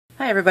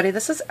Hi everybody,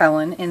 this is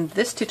Ellen. In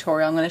this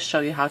tutorial I'm going to show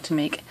you how to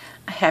make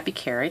a happy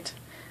carrot.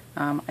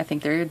 I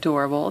think they're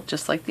adorable,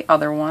 just like the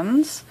other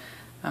ones.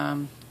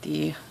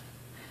 The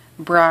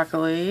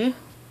broccoli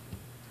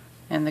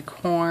and the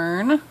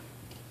corn.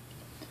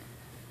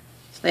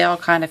 So they all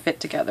kind of fit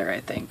together, I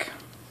think.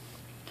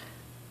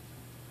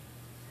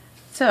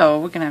 So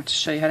we're going to have to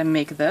show you how to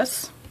make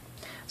this.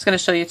 I was going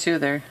to show you too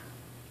there.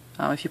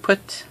 If you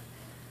put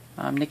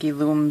Nikki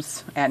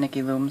Looms, at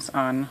Nikki Looms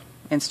on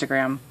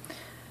Instagram,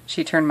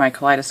 she turned my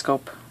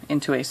kaleidoscope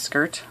into a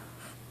skirt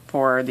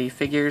for the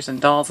figures and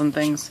dolls and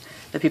things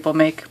that people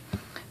make.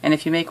 And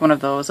if you make one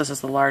of those, this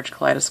is the large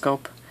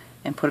kaleidoscope,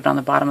 and put it on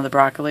the bottom of the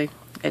broccoli,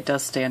 it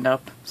does stand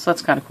up. So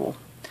that's kind of cool.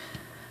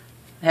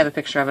 I have a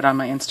picture of it on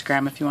my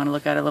Instagram if you want to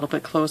look at it a little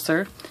bit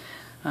closer.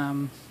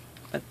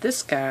 But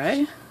this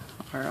guy,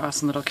 our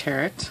awesome little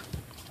carrot,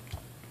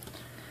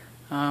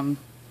 I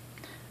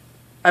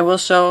will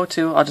show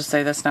too, I'll just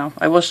say this now,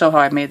 I will show how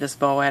I made this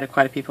bow. I had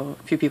quite a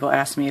few people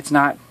ask me. It's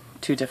not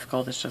too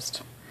difficult, it's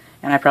just,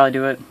 and I probably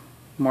do it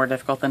more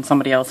difficult than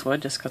somebody else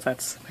would, just because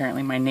that's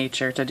apparently my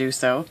nature to do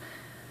so.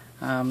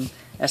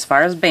 As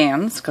far as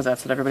bands, because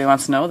that's what everybody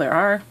wants to know, there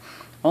are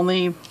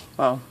only,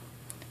 well,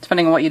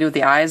 depending on what you do with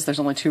the eyes, there's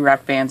only 2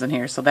 wrapped bands in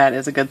here, so that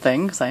is a good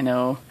thing, because I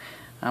know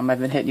I've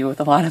been hitting you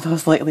with a lot of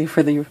those lately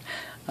for the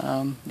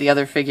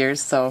other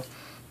figures. So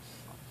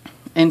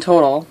in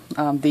total,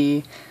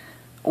 the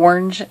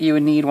orange, you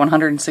would need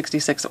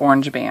 166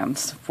 orange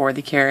bands for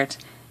the carrot,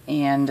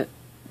 and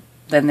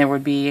then there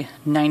would be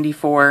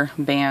 94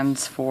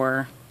 bands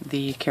for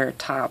the carrot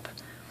top.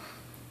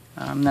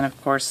 Then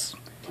of course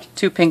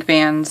 2 pink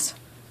bands,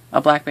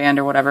 a black band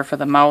or whatever for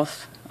the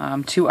mouth,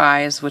 2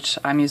 eyes, which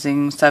I'm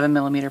using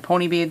 7mm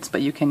pony beads,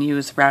 but you can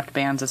use wrapped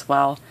bands as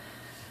well.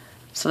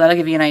 So that'll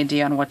give you an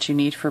idea on what you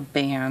need for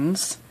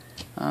bands.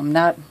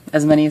 Not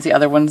as many as the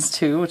other ones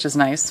too, which is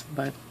nice,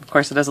 but of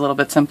course it is a little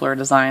bit simpler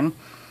design.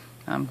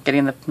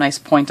 Getting the nice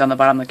point on the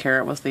bottom of the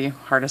carrot was the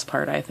hardest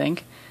part, I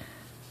think.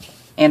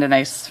 And a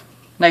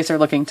nicer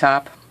looking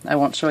top. I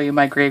won't show you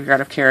my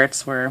graveyard of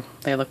carrots where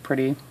they look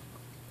pretty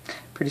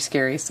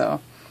scary. So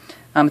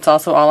it's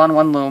also all on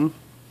one loom,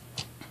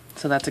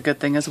 so that's a good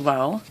thing as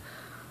well.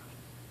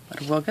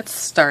 But we'll get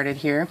started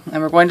here,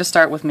 and we're going to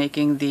start with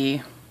making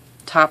the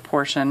top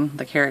portion,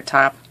 the carrot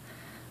top.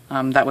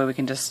 That way we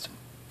can just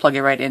plug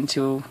it right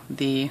into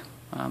the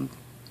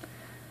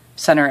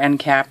center end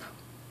cap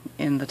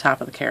in the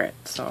top of the carrot.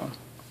 So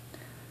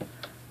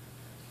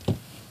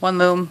one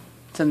loom,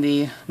 it's in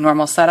the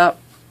normal setup,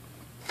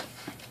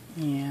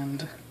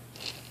 and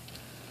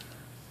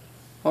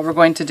what we're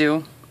going to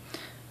do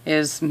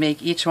is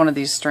make each one of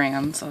these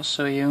strands. I'll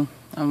show you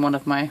on one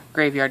of my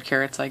graveyard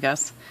carrots, I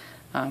guess.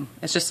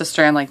 It's just a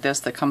strand like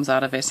this that comes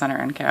out of a center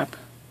end cap.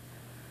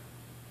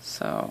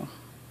 So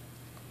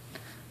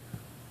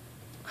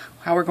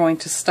how we're going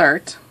to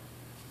start,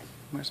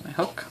 where's my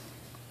hook?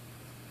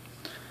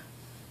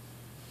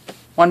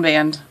 One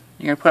band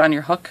you're going to put on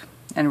your hook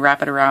and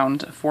wrap it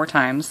around 4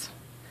 times.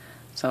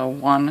 So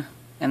 1,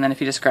 and then if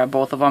you just grab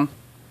both of them,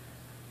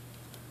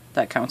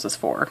 that counts as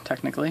 4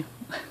 technically.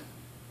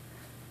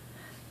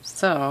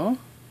 So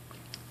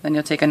then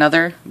you'll take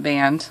another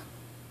band,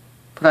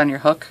 put on your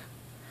hook,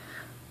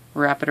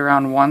 wrap it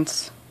around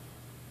once,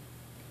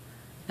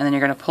 and then you're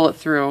going to pull it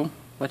through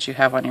what you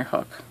have on your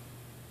hook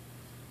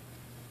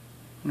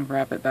and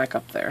wrap it back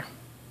up there.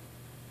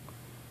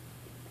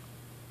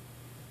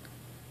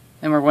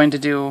 And we're going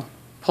to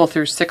pull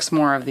through 6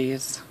 more of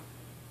these.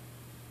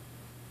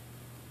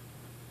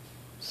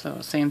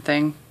 So same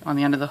thing on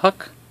the end of the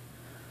hook,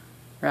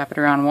 wrap it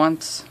around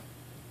once,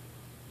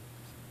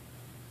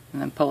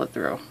 and then pull it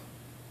through.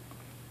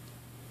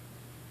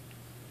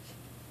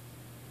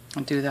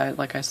 And do that,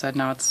 like I said,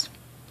 now it's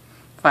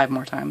 5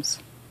 more times.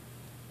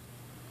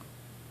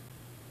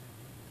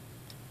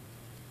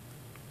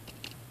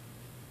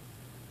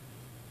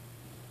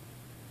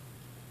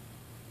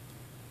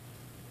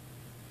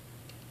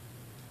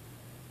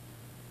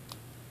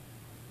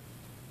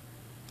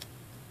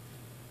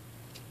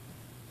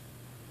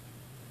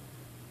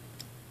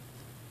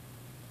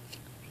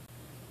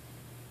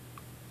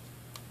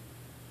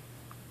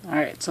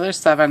 Alright, so there's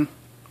 7.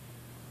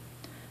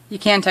 You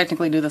can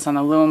technically do this on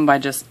the loom by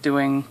just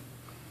doing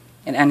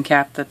an end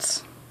cap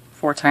that's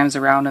 4 times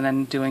around and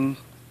then doing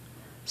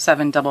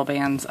 7 double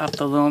bands up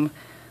the loom.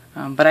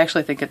 But I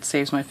actually think it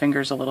saves my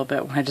fingers a little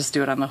bit when I just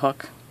do it on the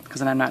hook, because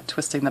then I'm not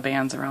twisting the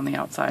bands around the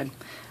outside,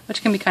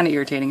 which can be kind of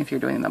irritating if you're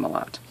doing them a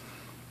lot.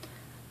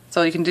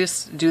 So you can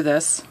just do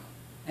this,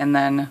 and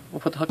then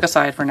we'll put the hook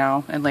aside for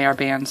now and lay our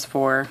bands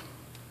for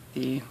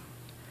the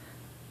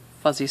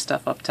fuzzy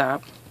stuff up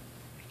top.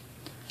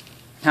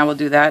 How we'll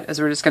do that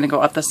is we're just going to go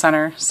up the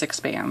center 6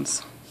 bands.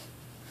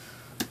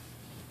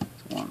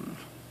 1,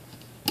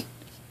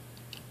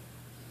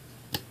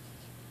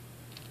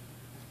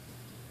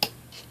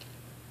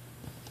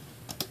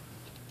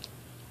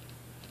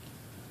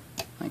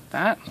 like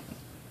that.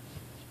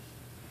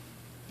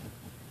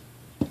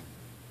 And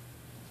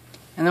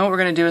then what we're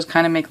going to do is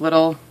kind of make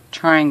little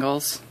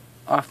triangles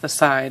off the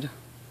side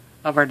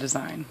of our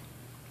design.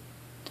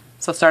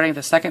 So starting at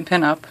the second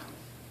pin up,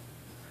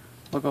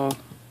 we'll go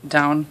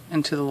down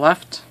and to the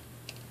left,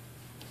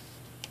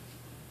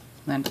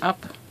 then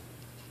up,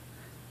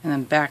 and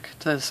then back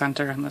to the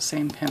center on the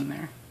same pin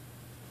there.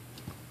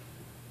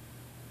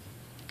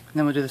 And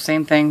then we'll do the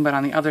same thing but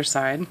on the other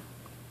side.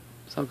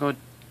 So we'll go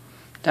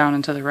down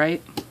and to the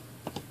right,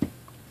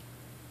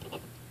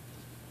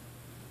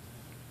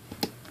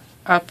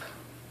 up,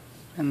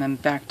 and then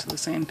back to the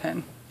same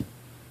pin.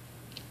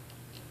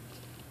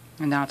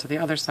 And now to the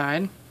other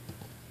side.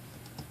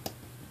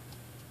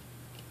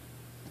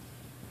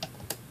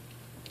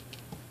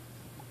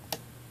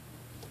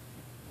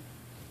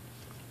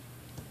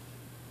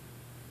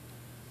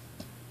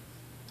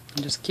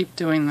 And just keep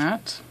doing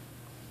that.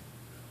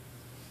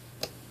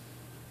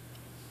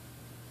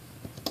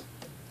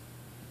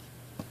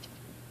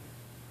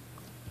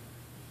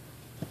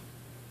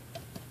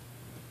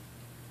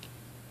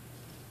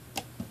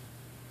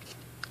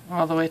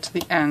 All the way to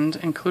the end,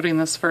 including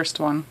this first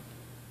one.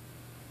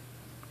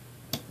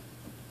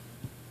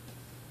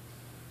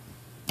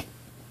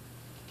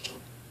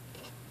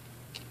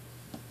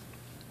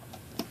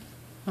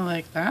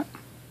 Like that.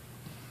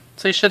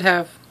 So you should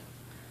have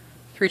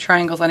 3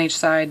 triangles on each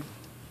side.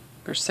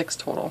 There's 6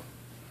 total.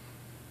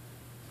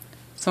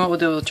 So what we'll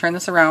do is we'll turn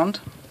this around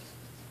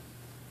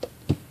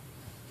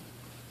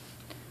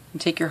and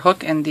take your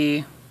hook and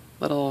the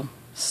little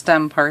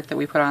stem part that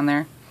we put on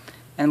there,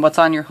 and what's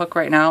on your hook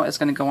right now is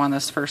going to go on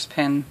this first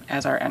pin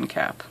as our end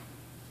cap.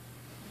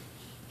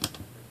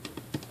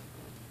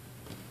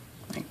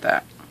 Like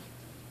that.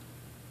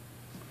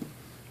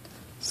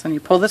 So when you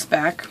pull this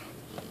back,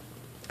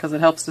 because it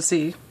helps to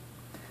see,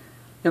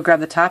 you'll grab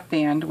the top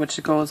band,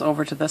 which goes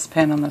over to this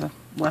pin on the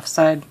left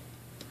side,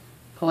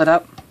 pull it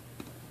up,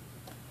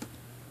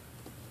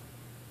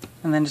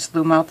 and then just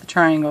loom out the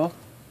triangle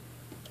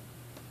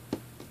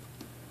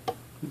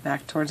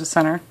back towards the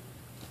center,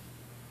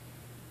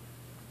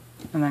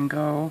 and then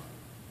go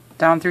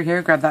down through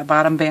here, grab that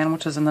bottom band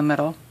which is in the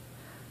middle,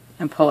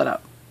 and pull it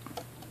up.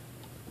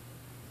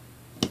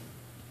 And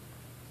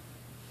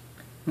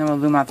then we'll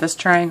loom out this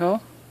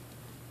triangle,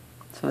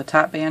 so the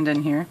top band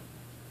in here,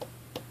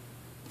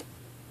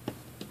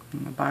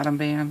 and the bottom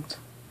band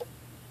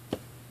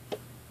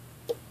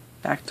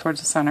back towards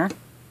the center,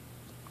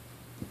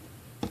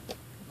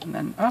 and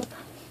then up,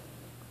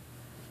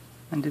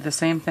 and do the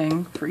same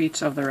thing for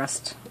each of the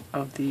rest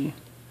of the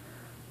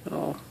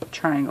little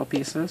triangle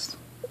pieces.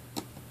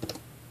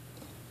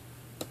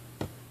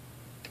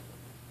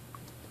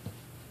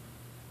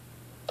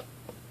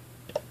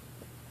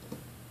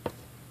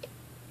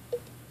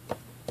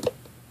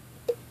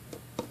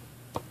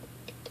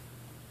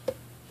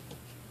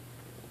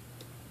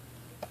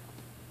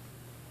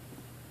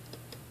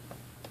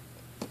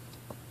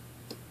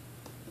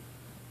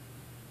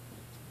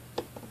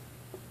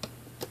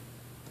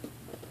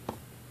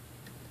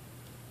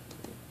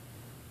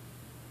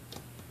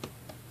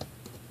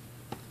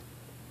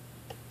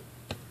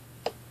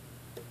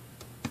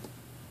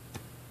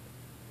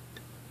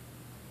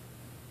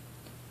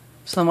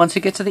 So once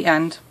you get to the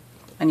end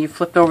and you've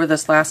flipped over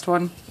this last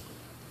one,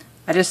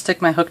 I just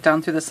stick my hook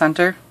down through the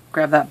center,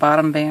 grab that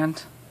bottom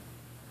band,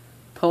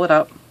 pull it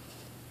up,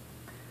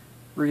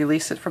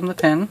 release it from the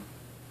pin,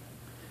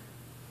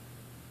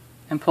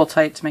 and pull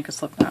tight to make a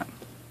slip knot.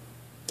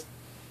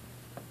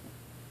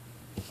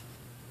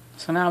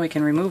 So now we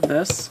can remove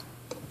this.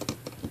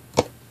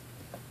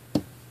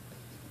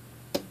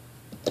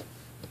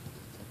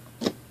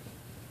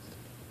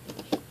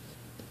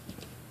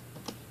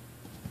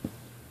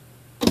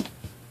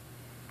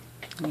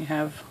 You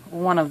have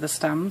one of the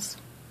stems,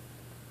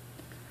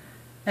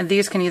 and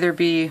these can either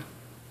be,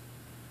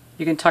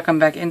 you can tuck them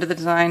back into the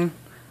design,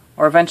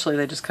 or eventually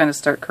they just kind of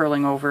start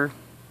curling over,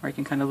 or you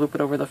can kind of loop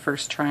it over the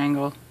first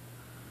triangle,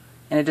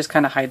 and it just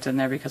kind of hides in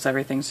there because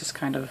everything's just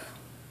kind of,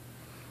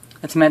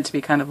 it's meant to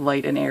be kind of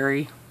light and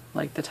airy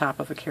like the top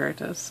of a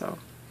carrot is. So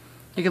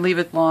you can leave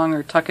it long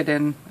or tuck it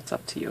in, it's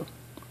up to you.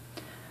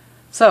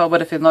 So,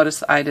 but if you'll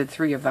notice, I did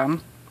 3 of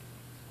them.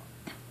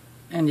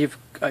 And you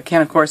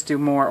can of course do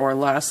more or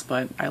less,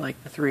 but I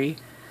like the 3.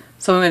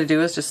 So what I'm going to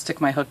do is just stick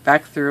my hook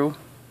back through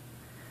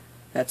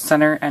that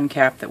center end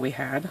cap that we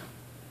had,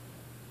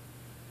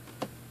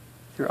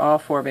 through all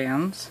 4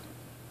 bands,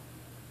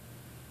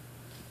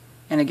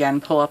 and again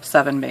pull up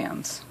 7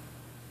 bands.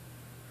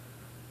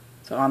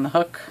 So on the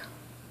hook,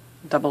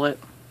 double it,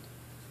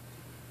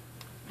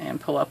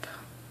 and pull up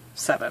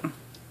 7.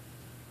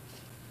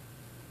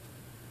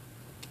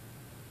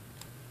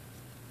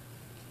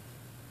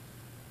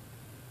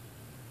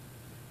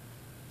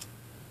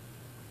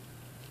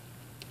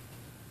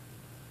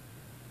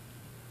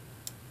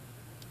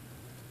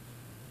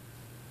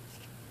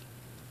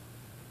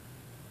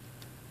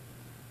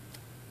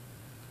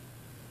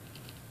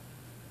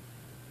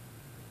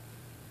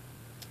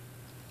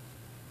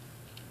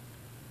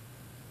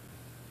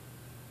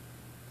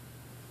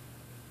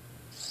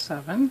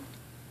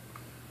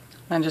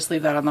 Then just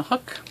leave that on the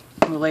hook.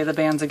 We'll lay the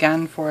bands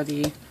again for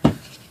the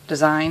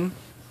design,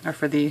 or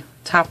for the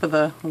top of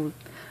the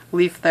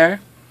leaf there.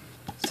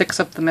 6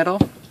 up the middle,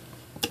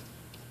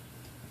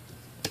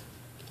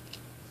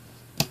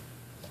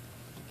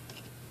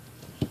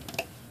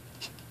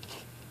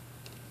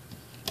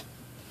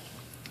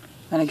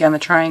 Then again the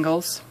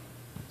triangles.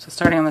 So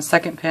starting on the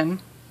second pin,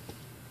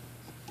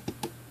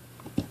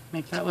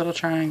 make that little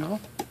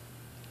triangle.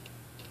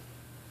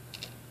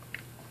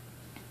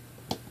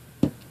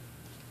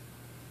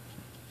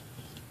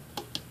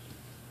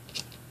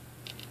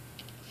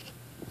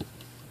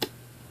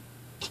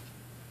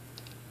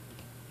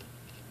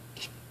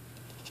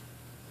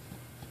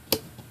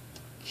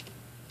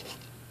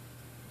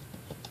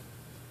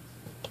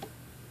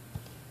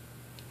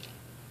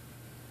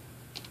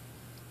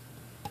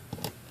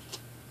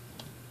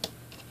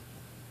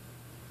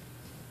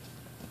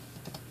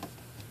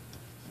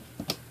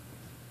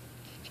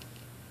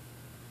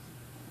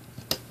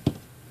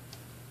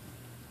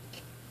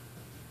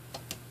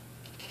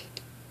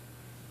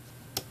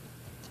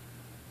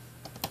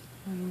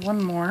 And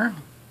one more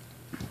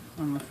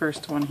on the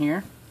first one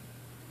here.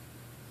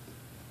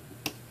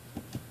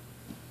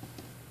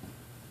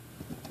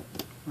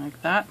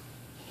 Like that.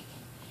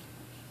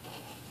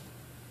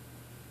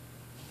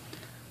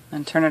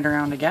 Then turn it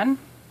around again.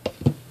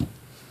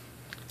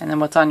 And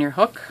then what's on your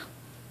hook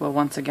will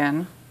once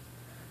again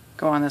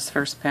go on this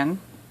first pin.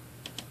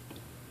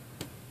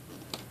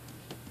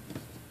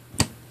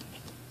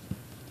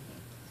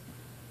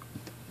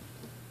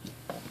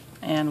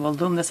 And we'll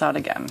loom this out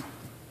again.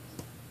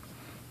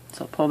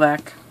 So pull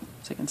back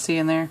so you can see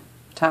in there,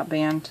 top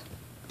band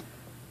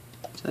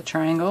to the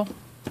triangle,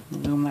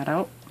 loom that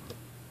out,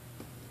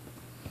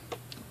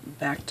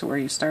 back to where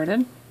you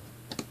started,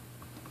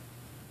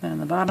 then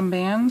the bottom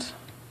band,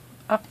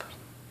 up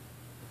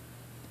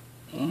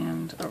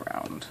and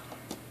around.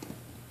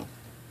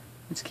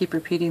 Let's keep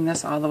repeating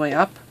this all the way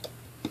up.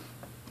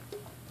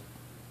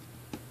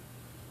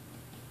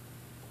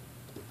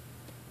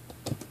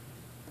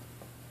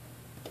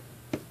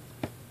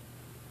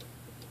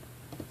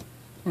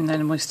 And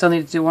then we still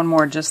need to do one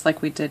more just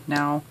like we did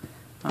now.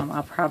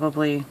 I'll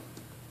probably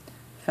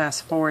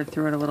fast forward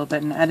through it a little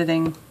bit in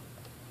editing,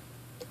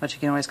 but you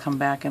can always come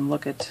back and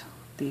look at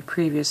the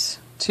previous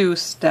two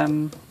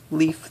stem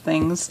leaf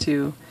things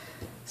to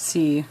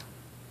see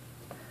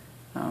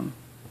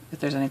if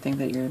there's anything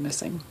that you're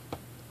missing.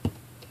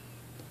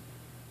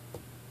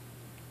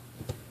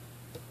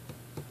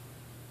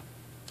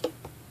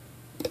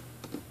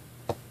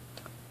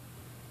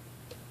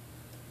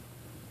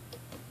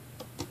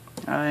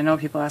 I know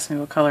people ask me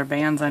what color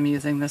bands I'm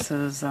using. This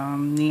is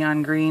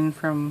neon green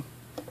from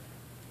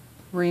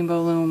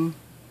Rainbow Loom,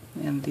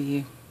 and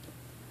the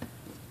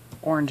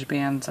orange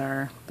bands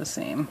are the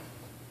same.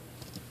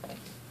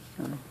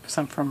 Or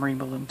some from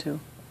Rainbow Loom too.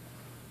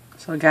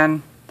 So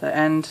again, the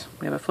end,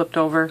 we have it flipped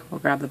over. We'll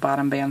grab the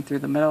bottom band through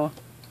the middle,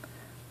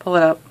 pull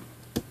it up,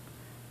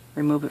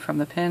 remove it from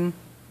the pin,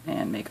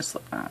 and make a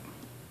slip knot.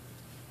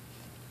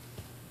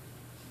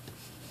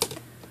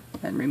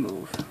 Then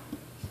remove.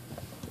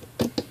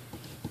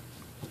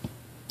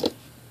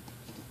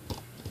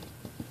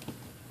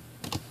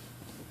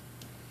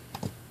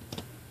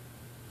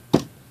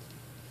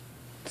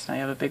 So now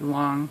you have a big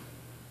long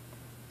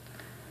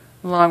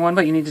one,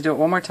 but you need to do it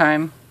one more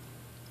time.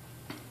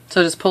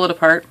 So just pull it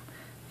apart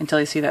until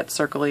you see that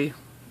circly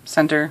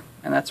center,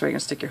 and that's where you're going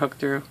to stick your hook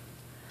through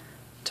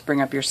to bring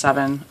up your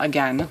 7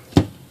 again.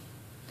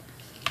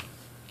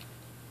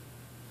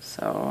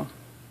 So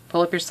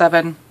pull up your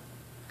 7,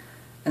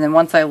 and then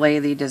once I lay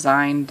the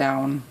design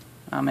down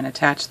and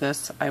attach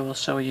this, I will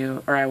show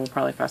you, or I will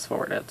probably fast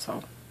forward it,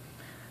 so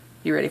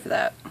be ready for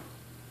that.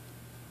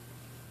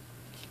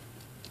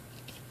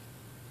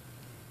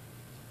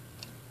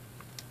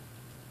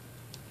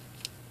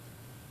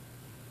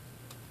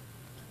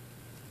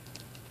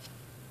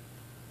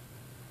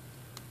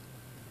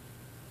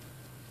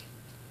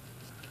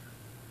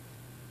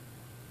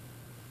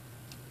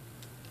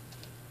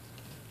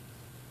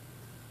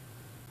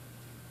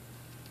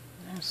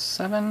 There's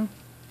 7.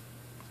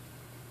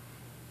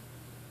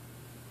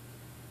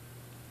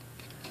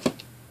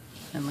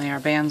 And lay our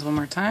bands one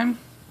more time.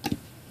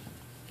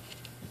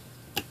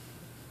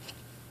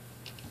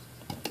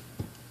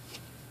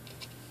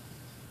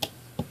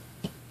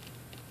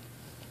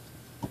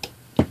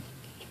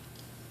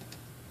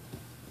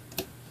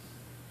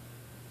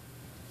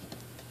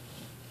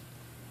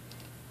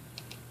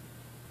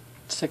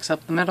 Six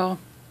up the middle,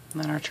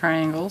 and then our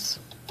triangles.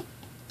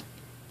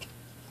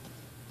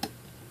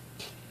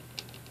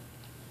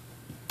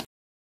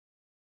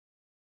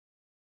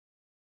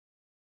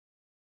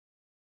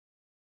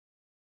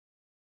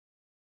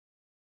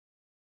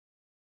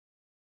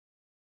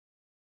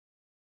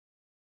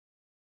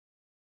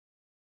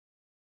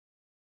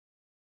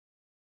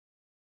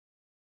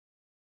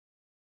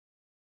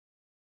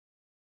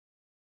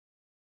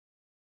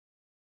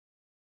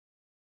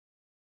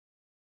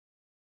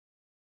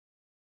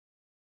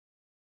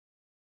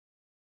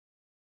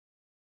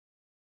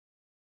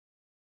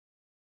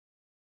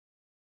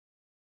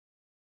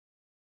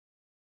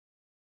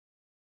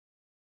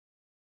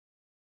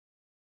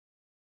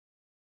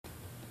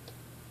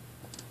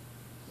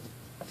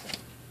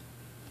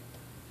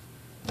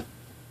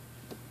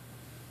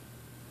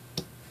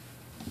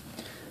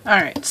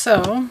 Alright,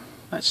 so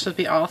that should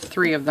be all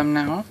 3 of them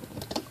now.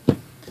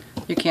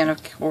 You can,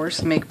 of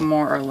course, make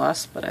more or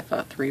less, but I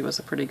thought 3 was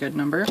a pretty good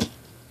number.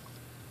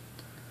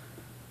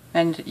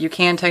 And you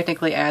can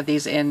technically add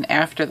these in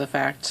after the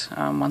fact,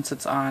 once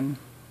it's on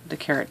the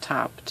carrot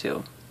top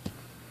too.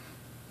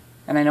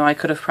 And I know I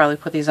could have probably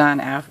put these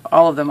on,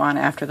 all of them on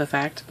after the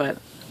fact, but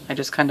I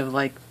just kind of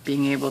like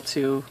being able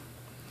to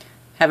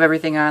have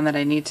everything on that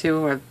I need to,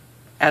 or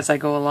as I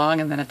go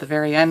along, and then at the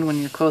very end when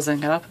you're closing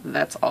it up,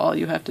 that's all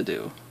you have to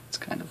do. It's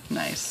kind of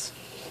nice.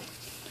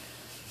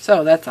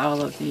 So that's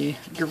all of the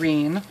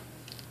green. Like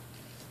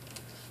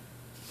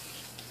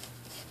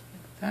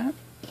that.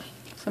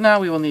 So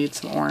now we will need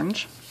some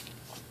orange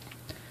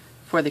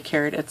for the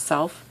carrot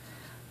itself.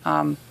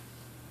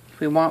 If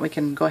we want, we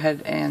can go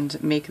ahead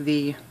and make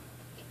the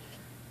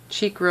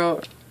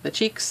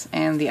cheeks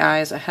and the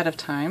eyes ahead of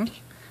time.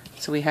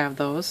 So we have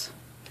those.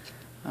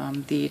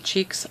 The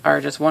cheeks are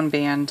just one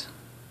band.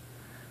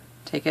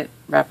 Take it,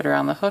 wrap it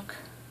around the hook,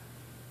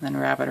 then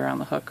wrap it around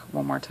the hook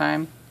one more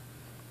time,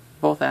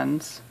 both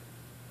ends,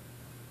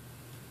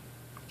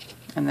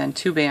 and then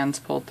 2 bands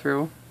pulled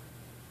through.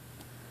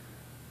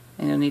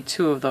 And you'll need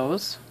 2 of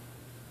those,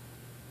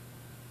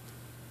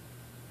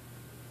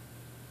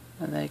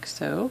 like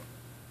so.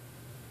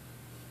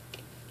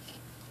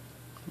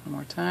 One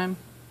more time.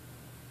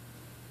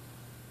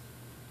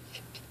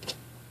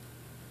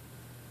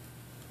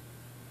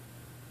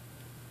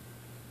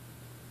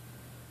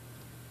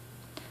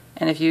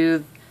 And if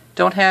you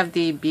don't have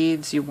the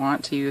beads you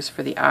want to use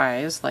for the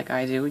eyes, like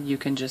I do, you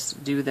can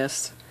just do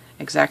this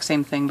exact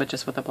same thing, but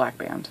just with a black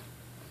band.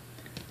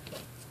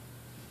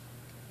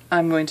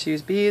 I'm going to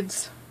use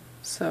beads,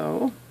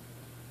 so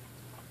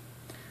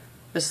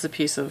this is a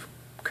piece of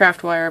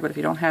craft wire, but if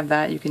you don't have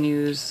that, you can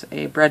use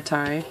a bread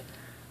tie,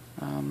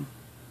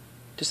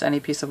 just any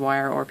piece of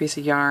wire or a piece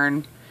of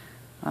yarn.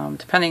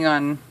 Depending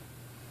on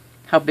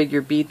how big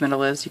your bead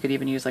middle is, you could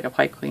even use like a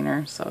pipe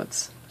cleaner, so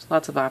there's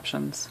lots of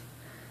options.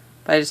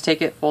 But I just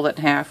take it, fold it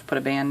in half, put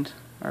a band,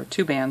 or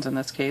 2 bands in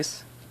this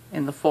case,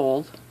 in the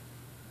fold.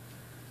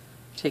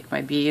 Take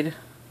my bead,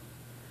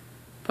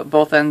 put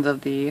both ends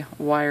of the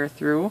wire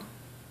through,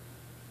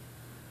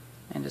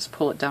 and just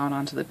pull it down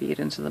onto the bead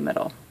into the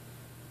middle.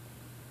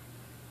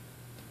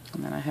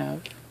 And then I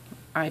have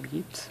eye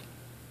beads.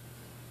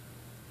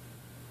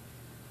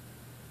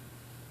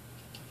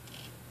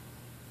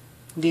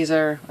 These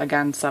are,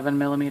 again,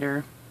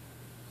 7mm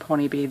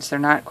pony beads. They're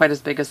not quite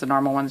as big as the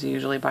normal ones you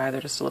usually buy,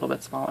 they're just a little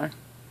bit smaller.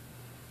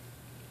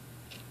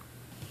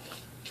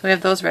 So we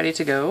have those ready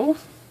to go.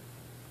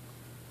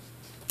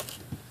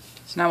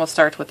 So now we'll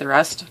start with the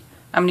rest.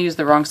 I'm going to use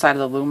the wrong side of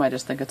the loom, I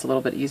just think it's a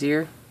little bit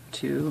easier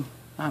to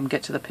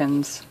get to the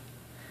pins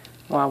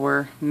while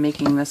we're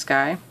making this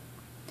guy.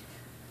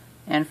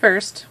 And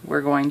first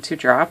we're going to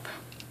drop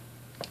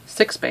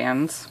 6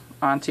 bands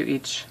onto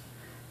each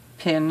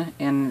pin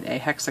in a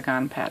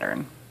hexagon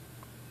pattern.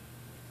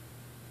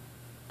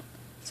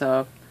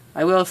 So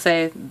I will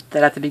say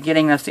that at the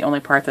beginning that's the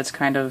only part that's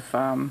kind of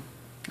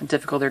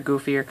difficult or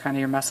goofy, or kind of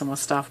you're messing with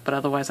stuff, but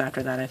otherwise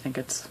after that I think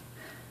it's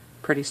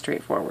pretty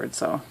straightforward.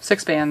 So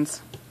 6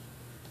 bands,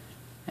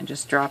 and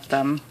just drop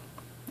them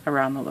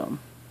around the loom.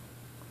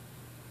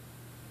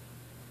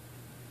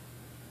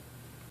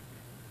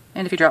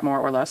 And if you drop more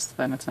or less,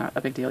 then it's not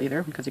a big deal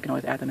either, because you can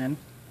always add them in.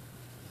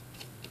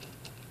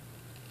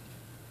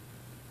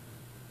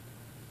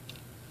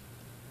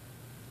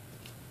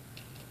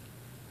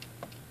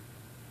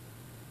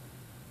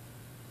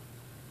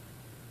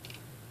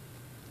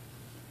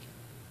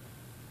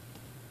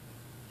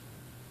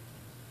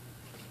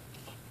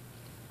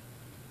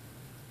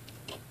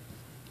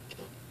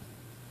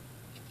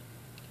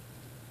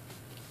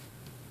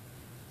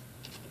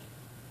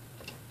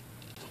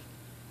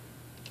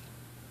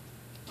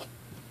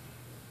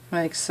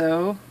 Like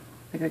so.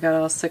 I think I got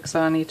all 6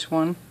 on each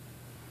one.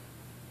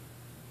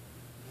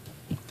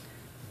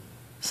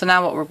 So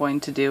now what we're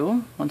going to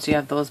do, once you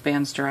have those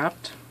bands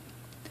dropped,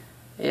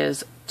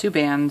 is 2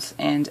 bands,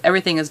 and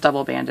everything is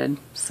double banded.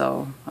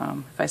 So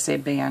if I say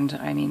band,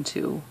 I mean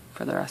 2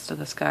 for the rest of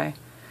this guy.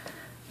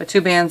 But 2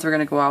 bands, we're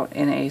going to go out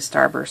in a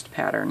starburst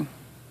pattern.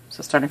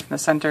 So starting from the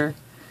center,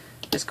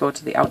 just go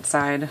to the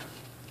outside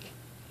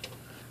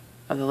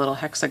of the little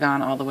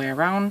hexagon all the way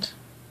around.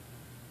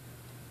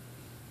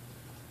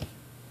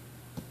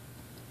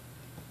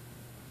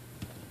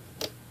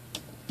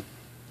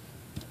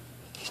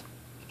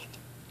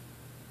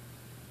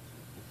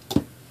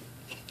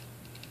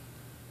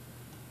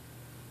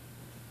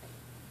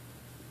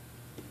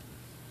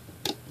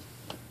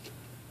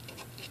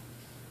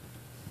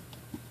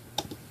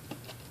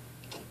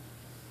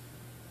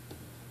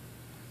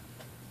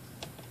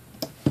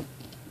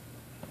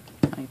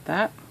 Like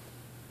that.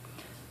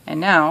 And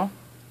now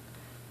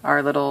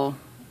our little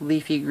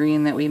leafy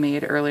green that we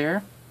made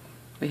earlier,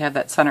 we have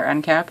that center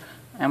end cap,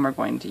 and we're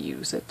going to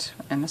use it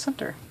in the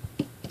center.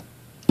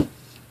 I'm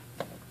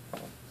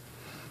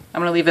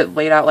going to leave it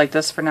laid out like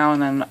this for now,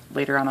 and then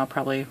later on I'll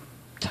probably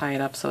tie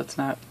it up so it's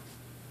not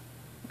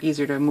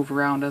easier to move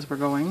around as we're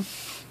going,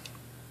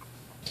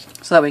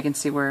 so that we can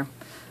see where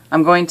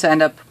I'm going to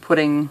end up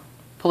pulling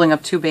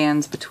up 2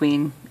 bands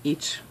between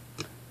each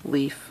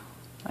leaf,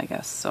 I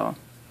guess. So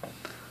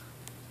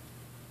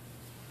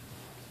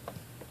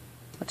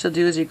what you'll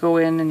do is you go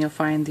in and you'll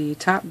find the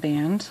top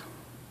band.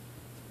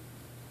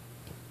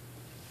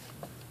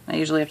 I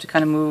usually have to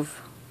kind of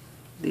move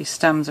these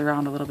stems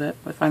around a little bit,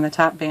 but find the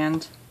top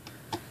band,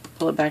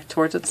 pull it back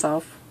towards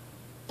itself,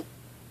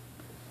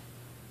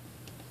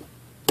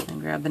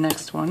 and grab the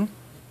next one.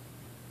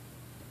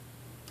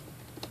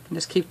 And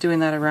just keep doing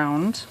that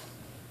around.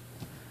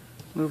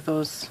 Move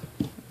those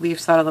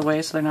leaves out of the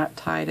way so they're not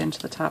tied into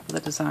the top of the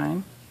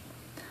design.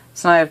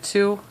 So now I have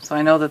two, so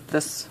I know that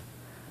this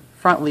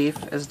front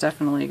leaf is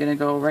definitely going to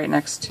go right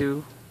next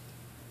to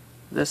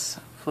this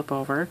flip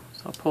over.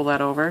 So I'll pull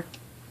that over.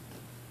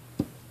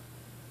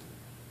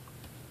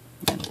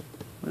 And,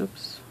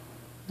 whoops.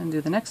 And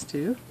do the next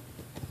two.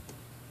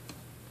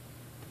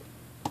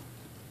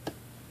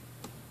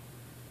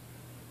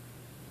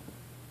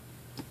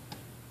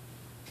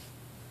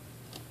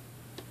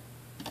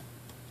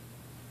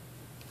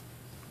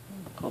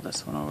 Pull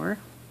this one over.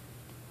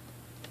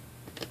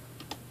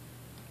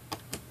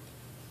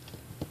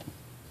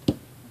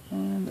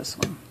 And this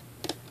one.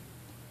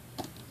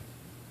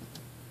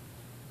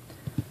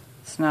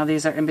 So now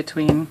these are in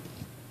between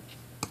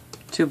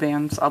two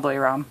bands all the way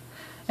around.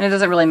 And it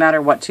doesn't really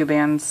matter what two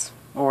bands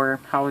or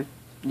how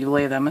you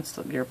lay them, it's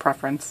your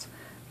preference.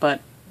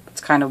 But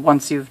it's kind of,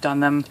 once you've done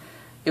them,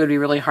 it would be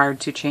really hard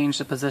to change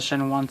the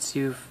position once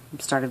you've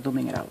started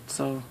looming it out.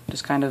 So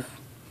just kind of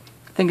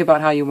think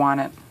about how you want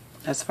it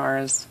as far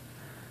as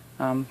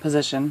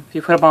position. If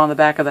you put them all on the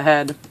back of the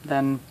head,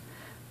 then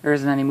there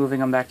isn't any moving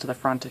them back to the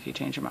front if you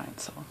change your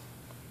mind.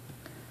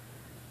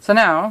 So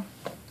now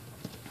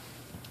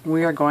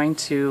we are going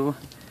to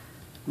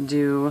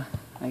do,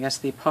 I guess,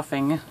 the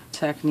puffing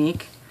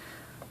technique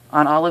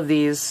on all of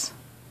these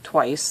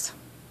twice.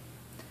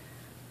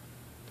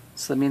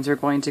 So that means we're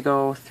going to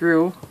go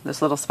through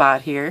this little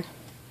spot here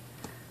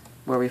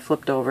where we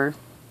flipped over.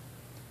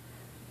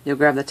 You'll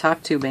grab the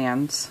top two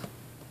bands,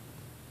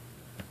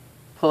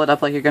 pull it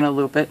up like you're going to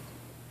loop it,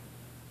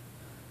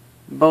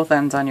 both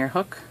ends on your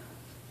hook,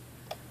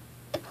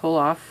 pull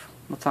off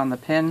what's on the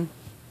pin,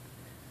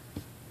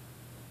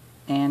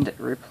 and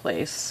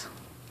replace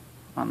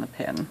on the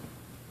pin.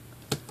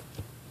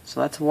 So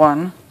that's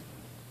one.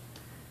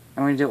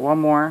 I'm going to do it one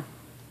more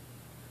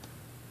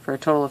for a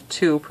total of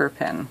 2 per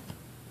pin.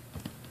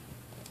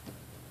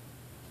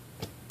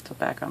 So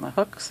back on the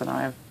hook, so now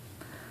I have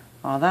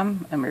all of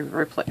them, and we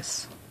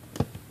replace.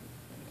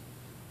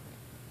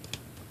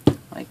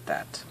 Like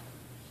that.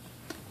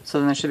 So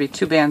then there should be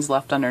 2 bands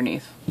left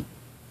underneath. And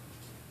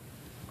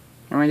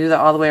we're going to do that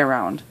all the way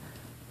around.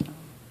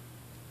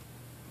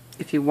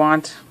 If you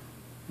want,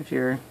 if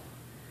you're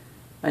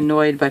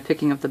annoyed by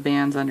picking up the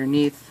bands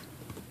underneath,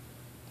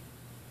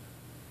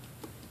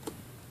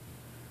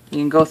 you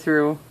can go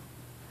through,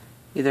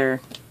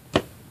 either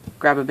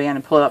grab a band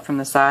and pull it up from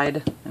the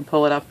side and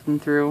pull it up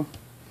and through,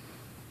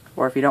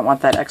 or if you don't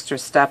want that extra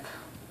step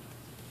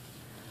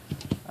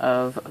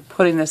of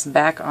putting this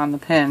back on the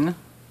pin,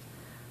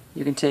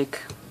 you can take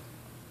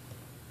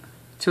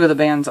 2 of the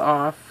bands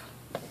off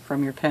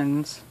from your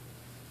pins,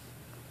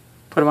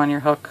 put them on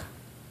your hook,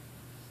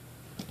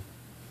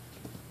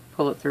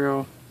 pull it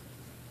through,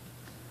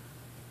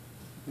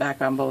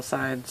 back on both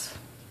sides,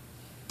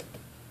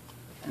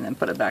 and then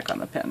put it back on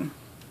the pin.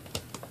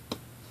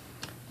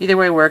 Either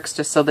way works,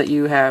 just so that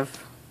you have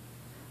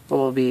what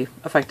will be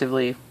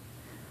effectively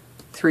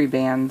 3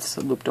 bands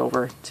looped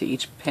over to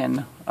each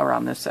pin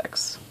around this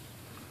 6.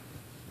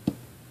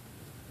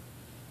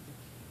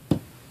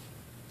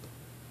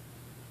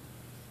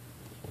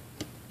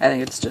 I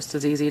think it's just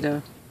as easy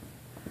to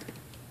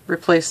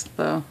replace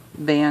the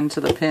band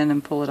to the pin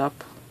and pull it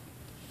up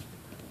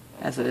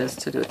as it is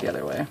to do it the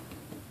other way.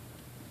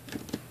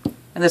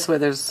 And this way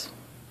there's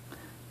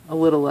a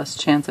little less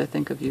chance, I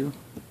think, of you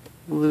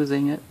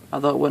losing it,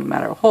 although it wouldn't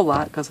matter a whole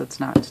lot because it's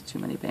not too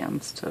many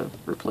bands to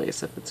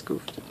replace if it's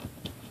goofed.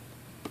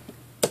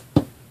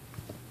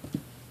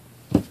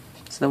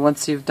 So then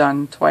once you've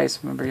done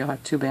twice, remember you'll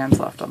have 2 bands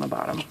left on the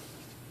bottom.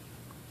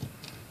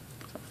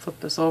 So flip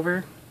this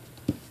over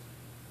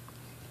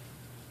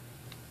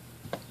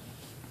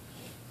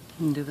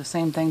and do the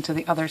same thing to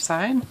the other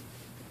side.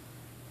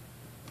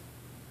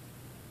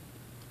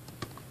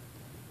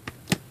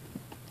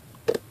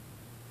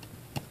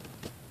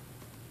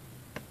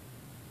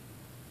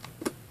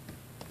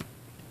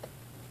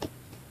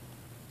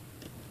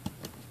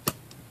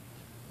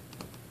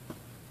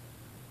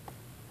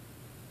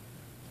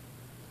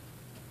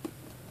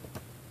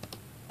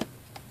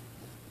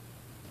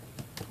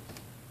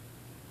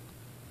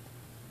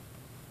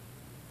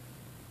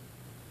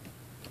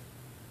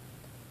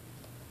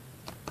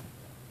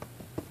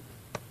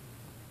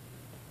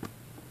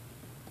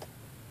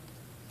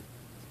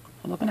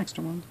 Pull up an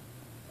extra one.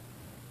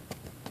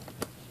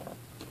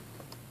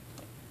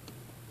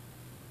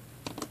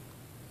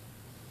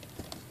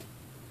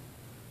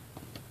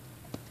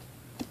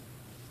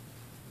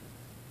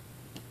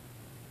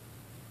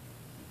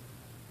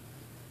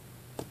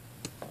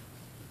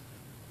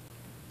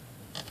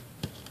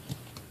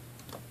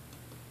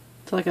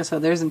 So like I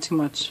said, there isn't too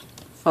much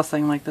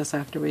fussing like this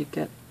after we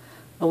get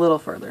a little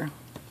further.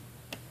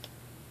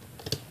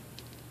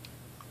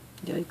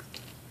 Yikes.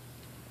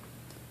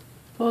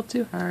 Pull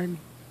too hard.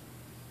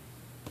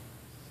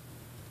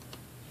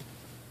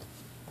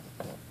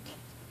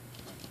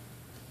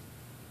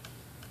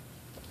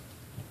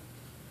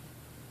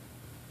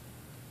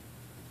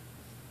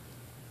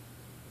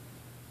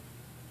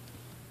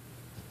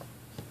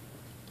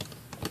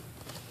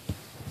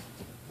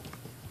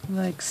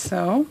 Like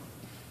so.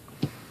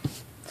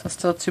 So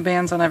still 2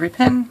 bands on every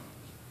pin.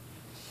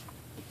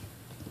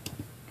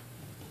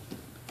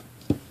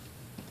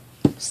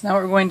 So now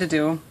what we're going to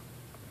do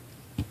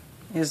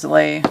is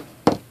lay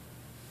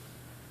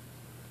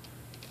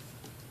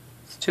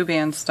 2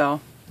 bands still.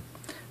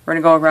 We're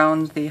going to go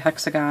around the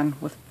hexagon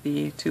with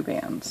the 2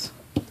 bands.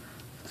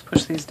 Let's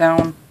push these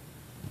down.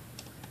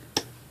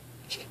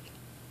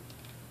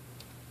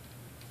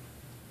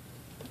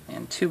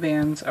 And 2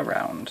 bands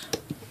around.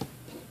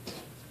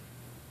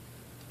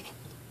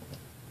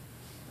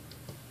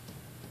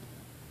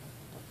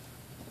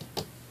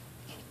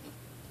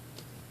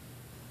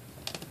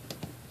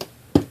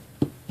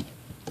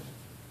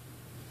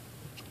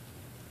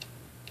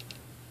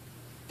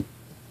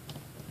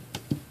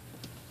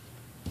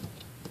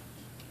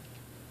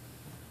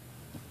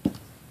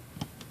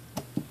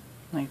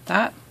 Like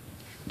that.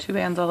 2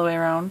 bands all the way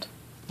around.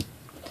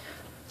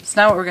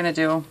 So now what we're going to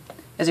do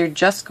is you're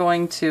just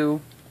going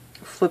to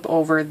flip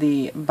over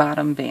the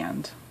bottom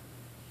band,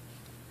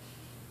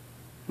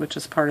 which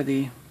is part of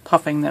the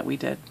puffing that we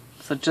did.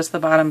 So just the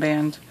bottom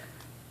band,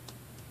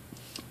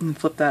 and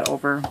flip that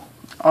over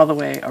all the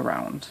way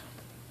around.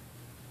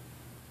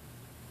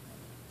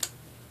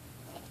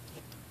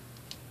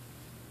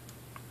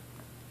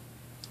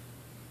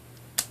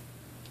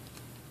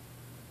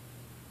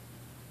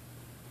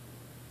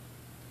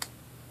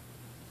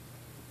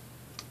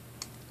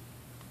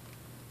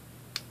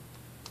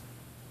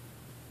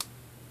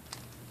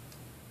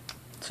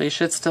 So you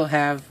should still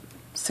have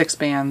 6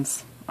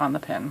 bands on the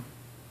pin.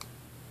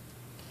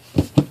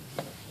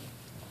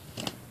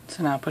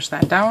 So now push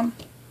that down,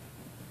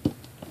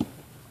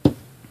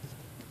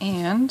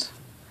 and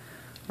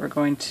we're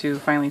going to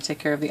finally take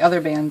care of the other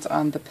bands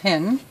on the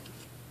pin.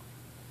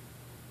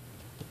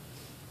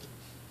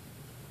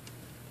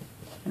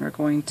 And we're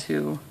going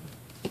to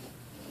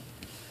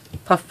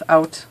puff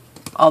out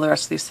all the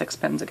rest of these 6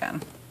 pins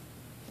again.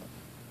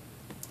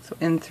 So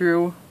in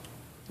through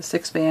the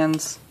 6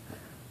 bands,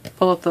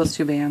 pull up those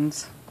 2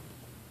 bands,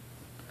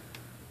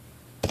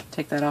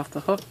 take that off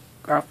the hook,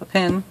 or off the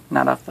pin,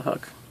 not off the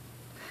hook,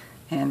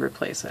 and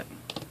replace it.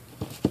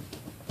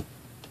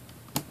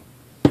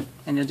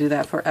 And you'll do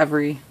that for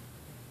every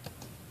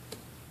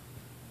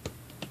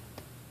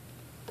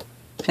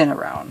pin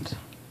around.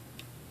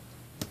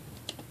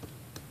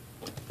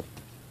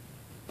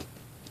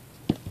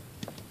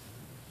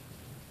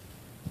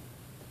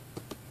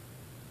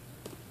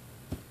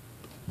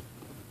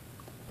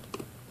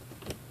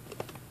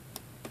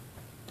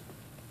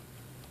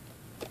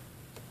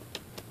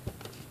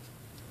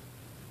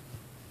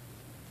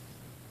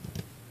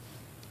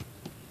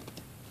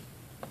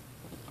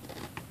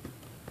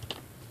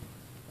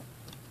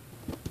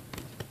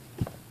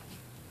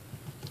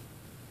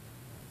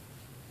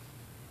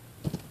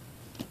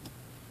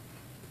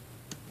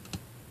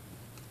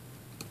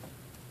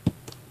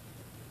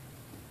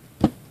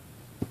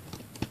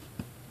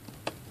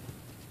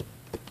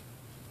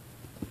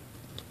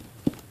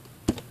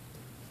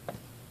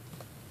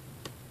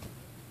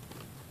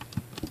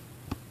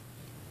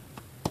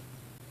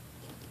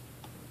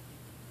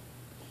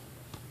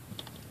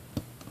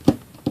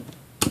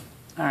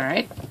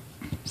 Alright,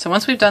 so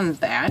once we've done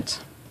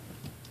that,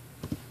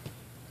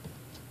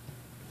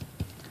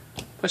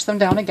 push them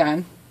down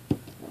again.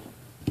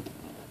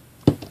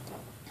 And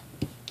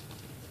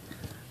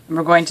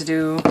we're going to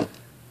do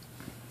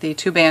the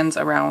 2 bands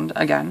around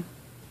again.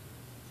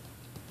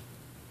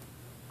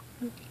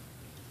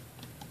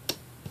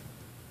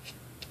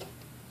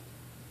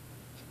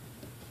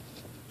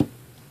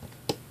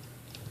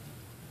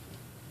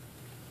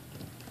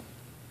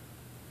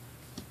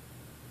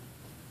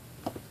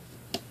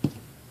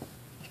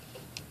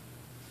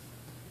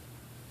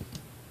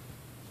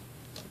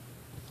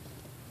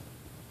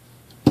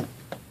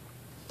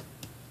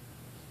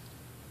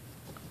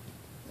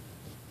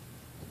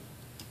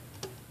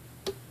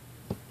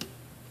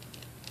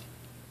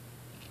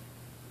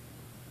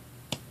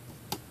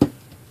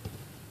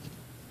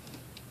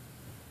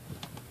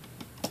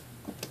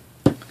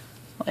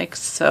 Like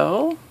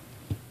so.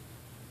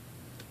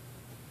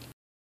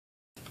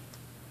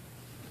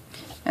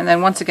 And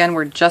then once again,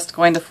 we're just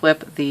going to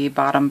flip the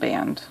bottom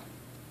band.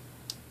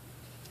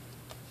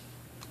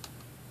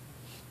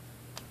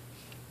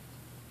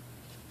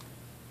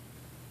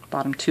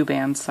 Bottom 2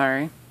 bands,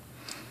 sorry.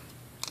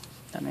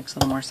 That makes a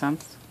little more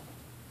sense.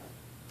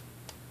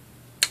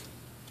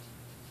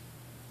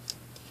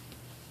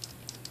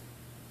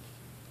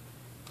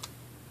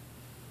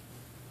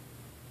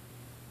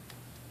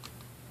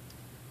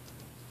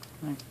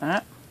 Like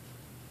that.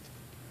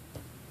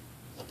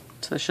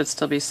 So there should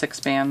still be 6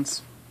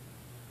 bands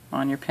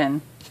on your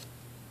pin.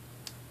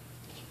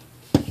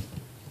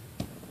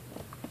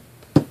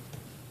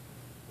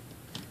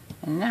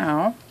 And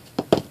now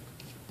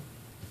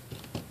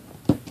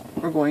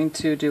we're going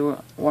to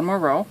do one more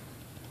row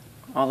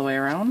all the way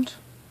around.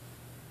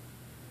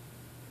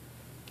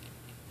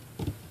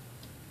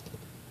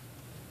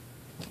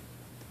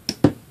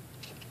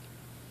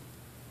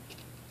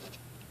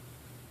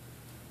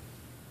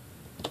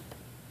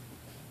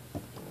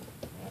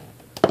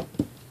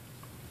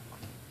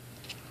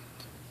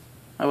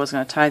 I was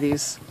going to tie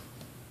these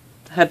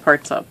head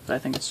parts up, but I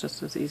think it's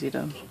just as easy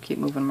to keep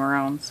moving them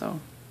around, so.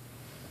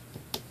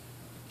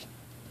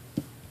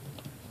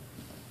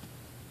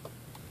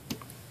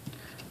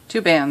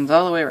 Two bands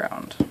all the way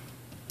around.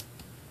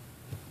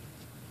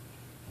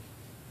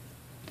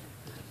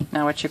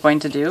 Now what you're going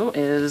to do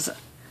is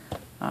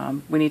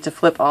we need to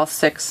flip all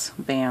 6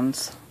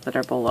 bands that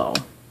are below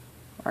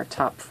our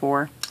top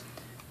 4.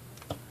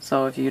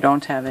 So if you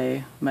don't have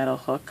a metal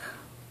hook,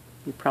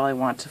 you probably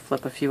want to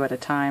flip a few at a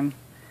time,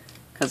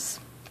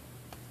 because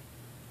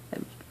they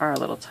are a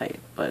little tight,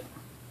 but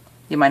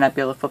you might not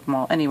be able to flip them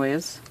all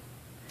anyways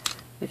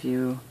if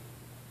you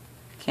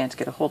can't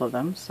get a hold of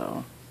them.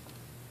 So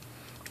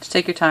just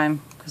take your time,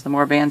 because the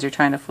more bands you're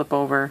trying to flip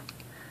over,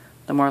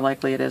 the more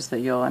likely it is that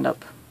you'll end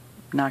up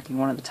knocking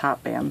one of the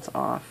top bands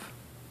off.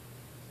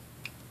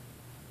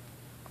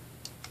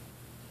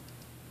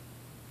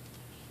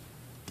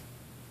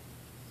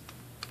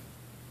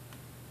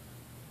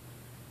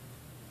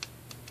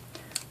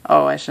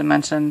 Oh, I should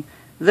mention,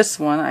 this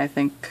one I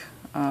think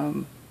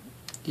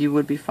you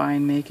would be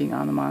fine making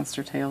on the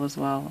monster tail as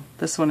well.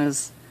 This one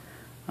is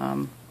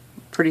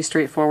pretty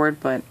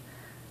straightforward, but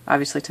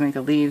obviously to make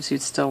the leaves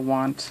you'd still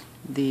want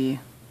the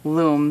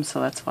loom,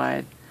 so that's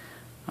why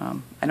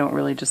I don't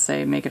really just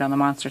say make it on the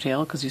monster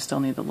tail, because you still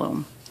need the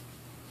loom.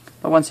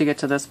 But once you get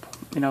to this,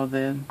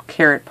 the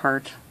carrot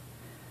part,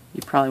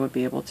 you probably would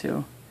be able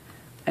to.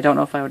 I don't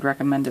know if I would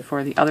recommend it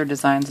for the other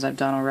designs that I've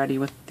done already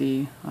with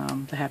the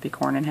happy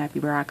corn and happy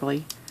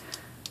broccoli,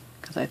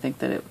 because I think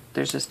that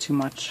there's just too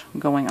much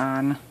going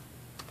on,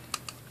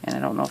 and I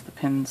don't know if the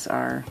pins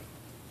they're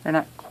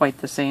not quite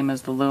the same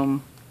as the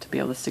loom to be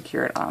able to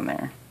secure it on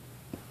there.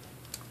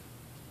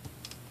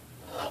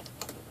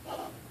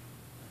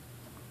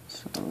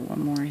 So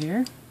one more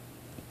here.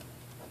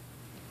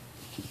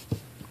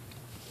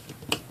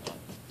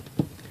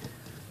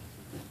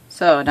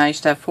 So now you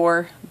should have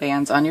 4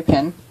 bands on your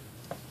pin.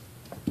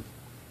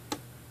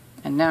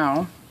 And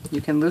now you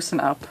can loosen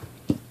up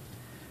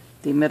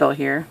the middle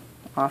here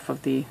off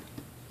of the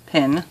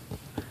pin,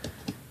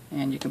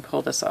 and you can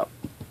pull this up.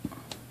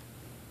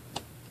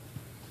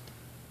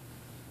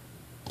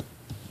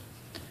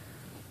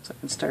 So it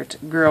can start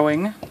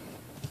growing.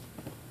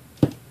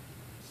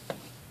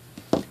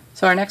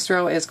 So our next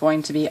row is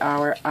going to be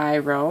our eye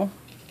row.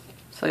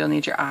 So you'll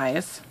need your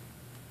eyes.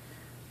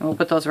 And we'll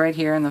put those right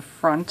here in the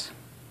front.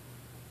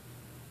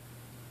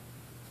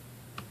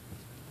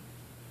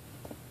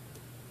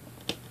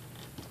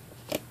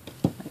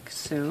 Like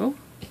so.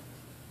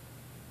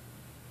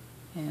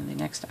 And the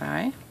next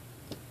eye.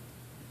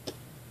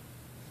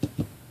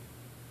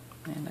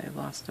 And I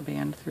lost a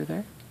band through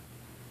there.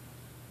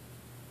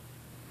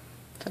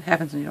 So it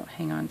happens when you don't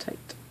hang on tight.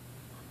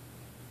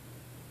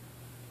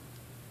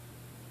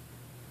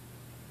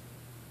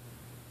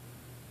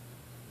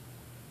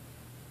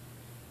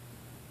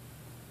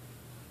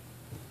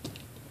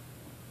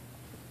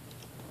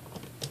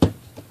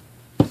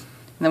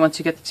 And then once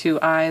you get the 2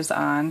 eyes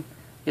on,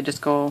 you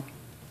just go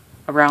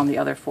around the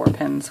other 4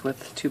 pins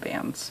with 2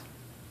 bands.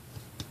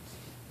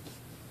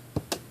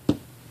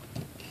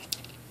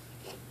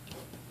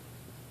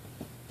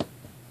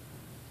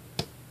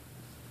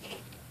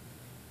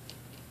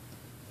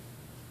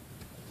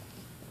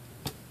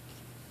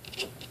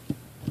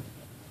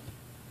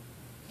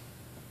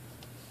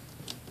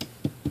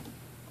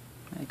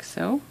 Like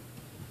so.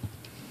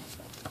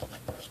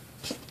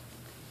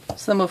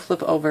 So then we'll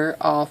flip over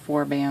all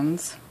 4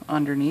 bands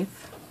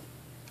underneath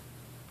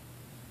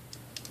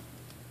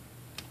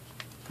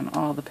on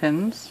all the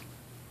pins.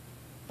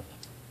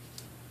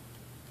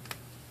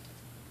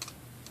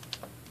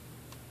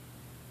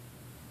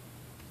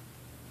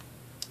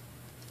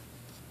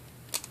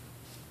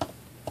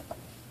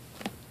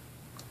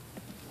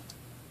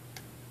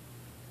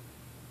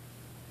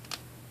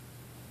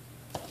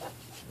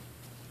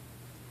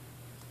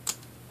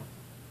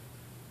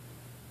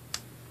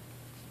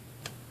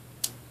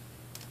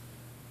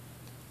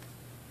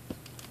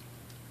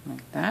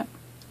 Like that.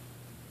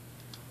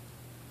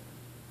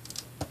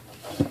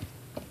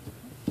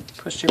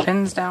 Push your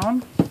pins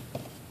down,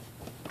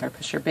 or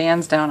push your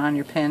bands down on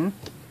your pin.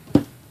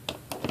 So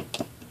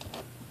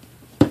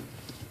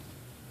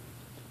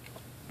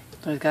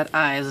we've got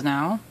eyes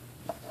now.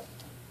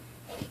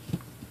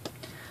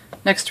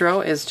 Next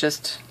row is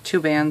just 2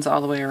 bands all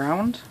the way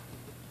around.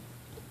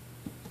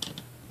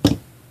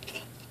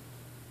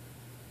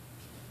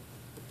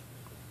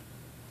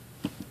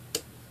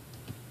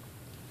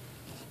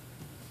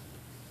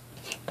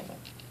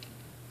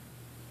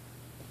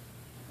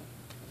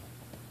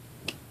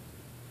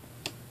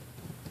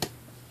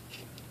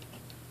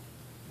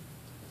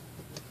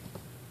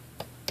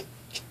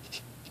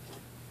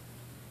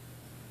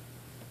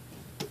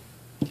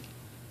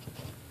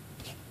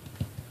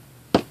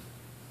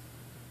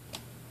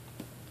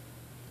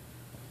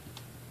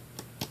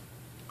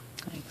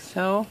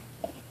 so.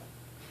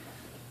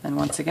 Then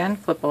once again,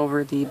 flip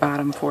over the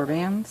bottom 4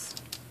 bands.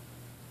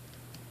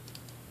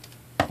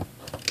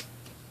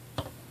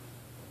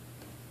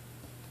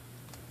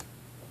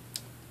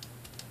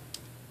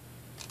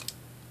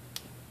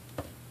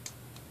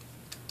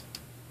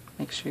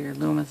 Make sure your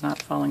loom is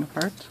not falling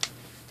apart.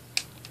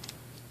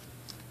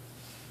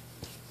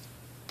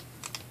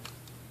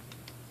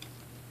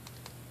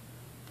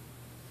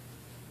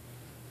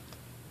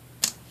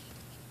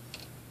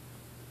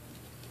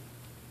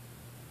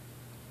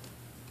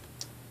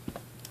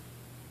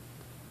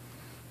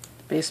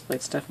 Base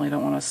plates definitely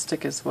don't want to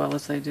stick as well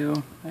as they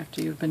do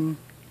after you've been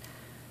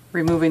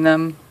removing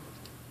them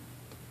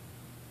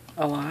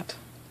a lot.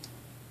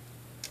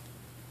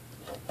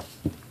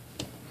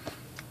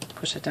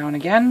 Push it down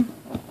again.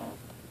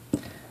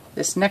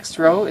 This next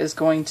row is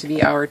going to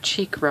be our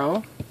cheek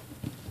row.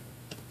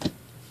 So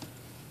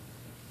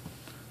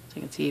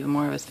you can see even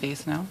more of his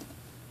face now.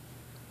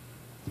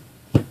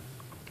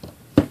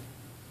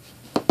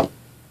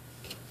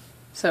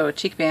 So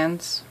cheek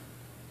bands,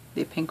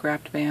 the pink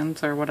wrapped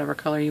bands, or whatever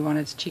color you want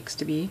its cheeks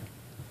to be.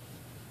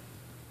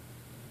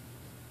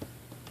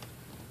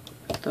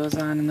 Put those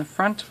on in the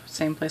front,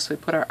 same place we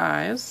put our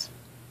eyes.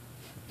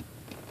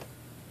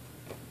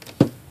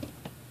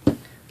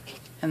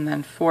 And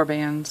then 4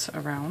 bands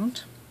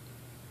around.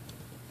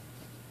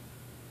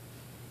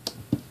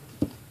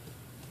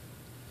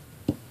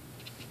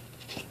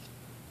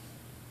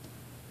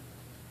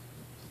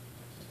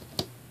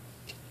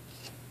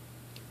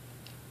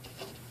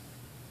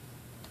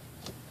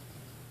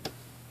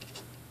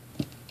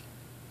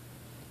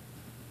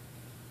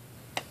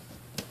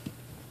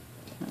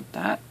 Like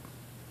that.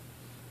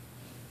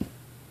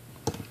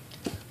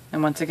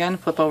 And once again,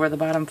 flip over the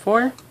bottom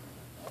 4.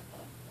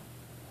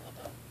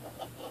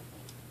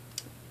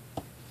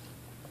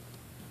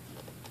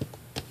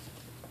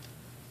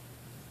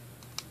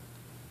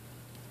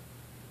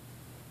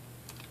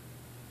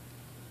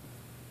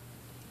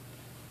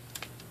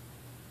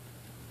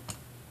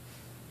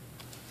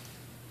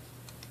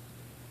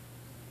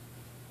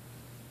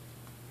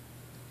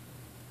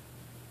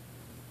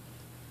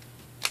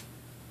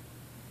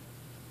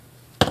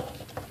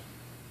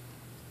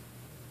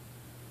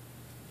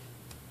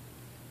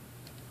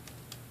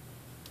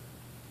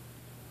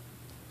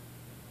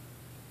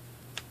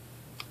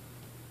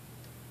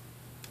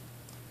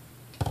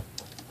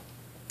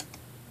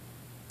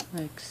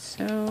 Like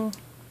so.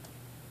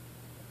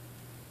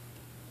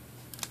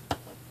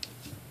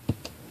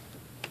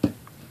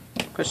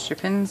 Push your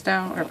pins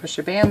down, or push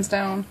your bands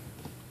down.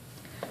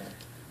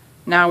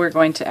 Now we're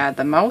going to add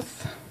the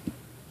mouth,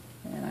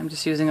 and I'm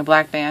just using a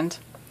black band.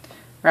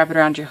 Wrap it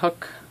around your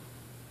hook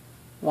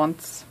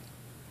once,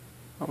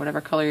 or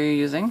whatever color you're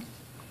using.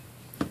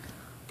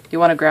 You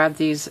want to grab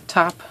these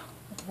top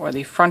or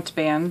the front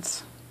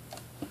bands,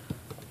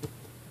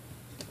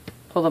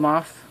 pull them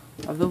off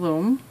of the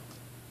loom,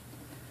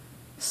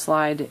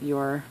 slide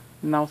your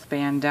mouth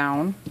band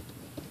down,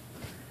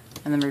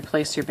 and then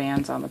replace your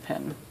bands on the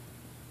pin.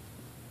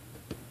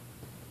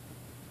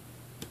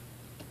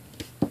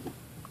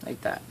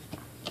 Like that.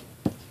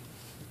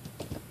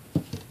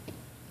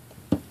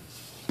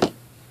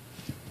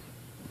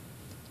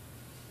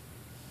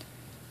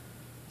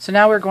 So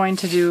now we're going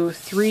to do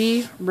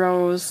 3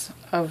 rows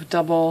of the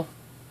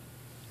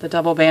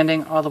double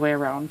banding all the way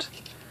around.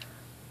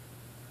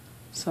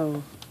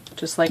 So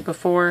just like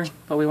before,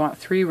 but we want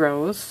 3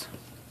 rows.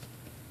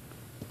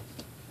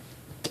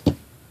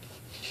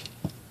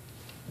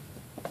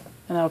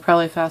 And I'll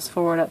probably fast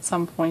forward at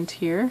some point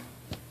here.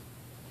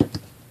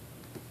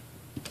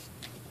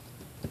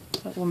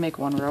 But we'll make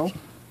 1 row.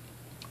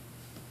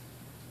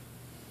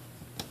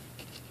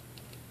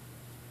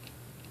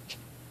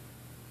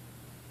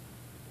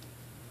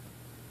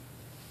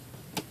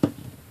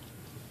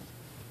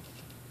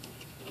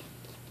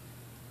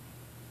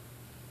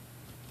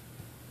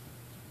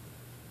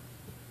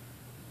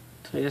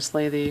 So you just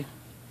lay the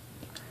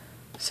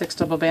 6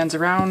 double bands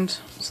around,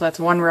 so that's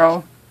 1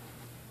 row.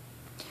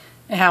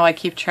 And how I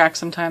keep track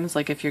sometimes,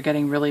 like if you're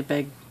getting really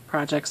big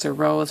projects or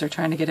rows or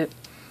trying to get it,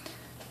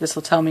 this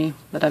will tell me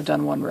that I've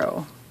done 1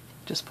 row.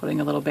 Just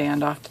putting a little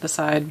band off to the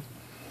side.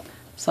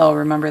 So I'll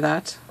remember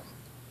that.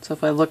 So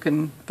if I look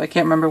and if I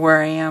can't remember where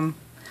I am,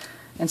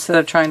 instead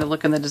of trying to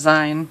look in the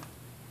design,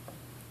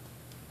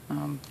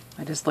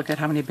 I just look at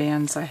how many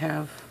bands I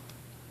have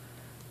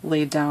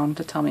laid down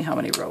to tell me how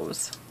many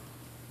rows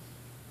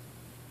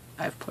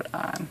I've put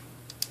on.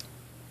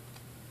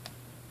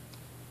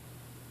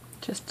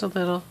 Just a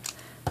little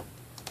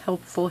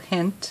helpful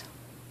hint.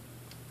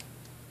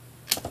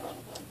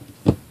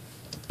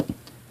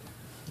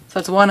 So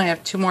that's 1, I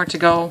have 2 more to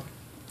go,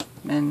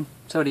 and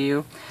so do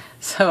you.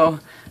 So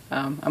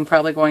I'm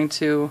probably going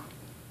to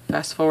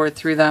fast forward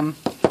through them,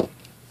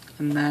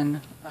 and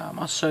then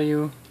I'll show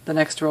you the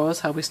next row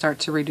is how we start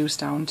to reduce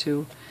down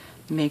to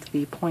make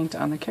the point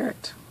on the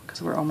carrot,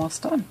 because we're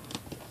almost done.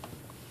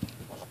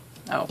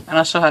 Oh, and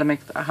I'll show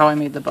how I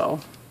made the bow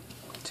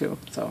too,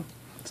 so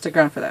stick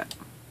around for that.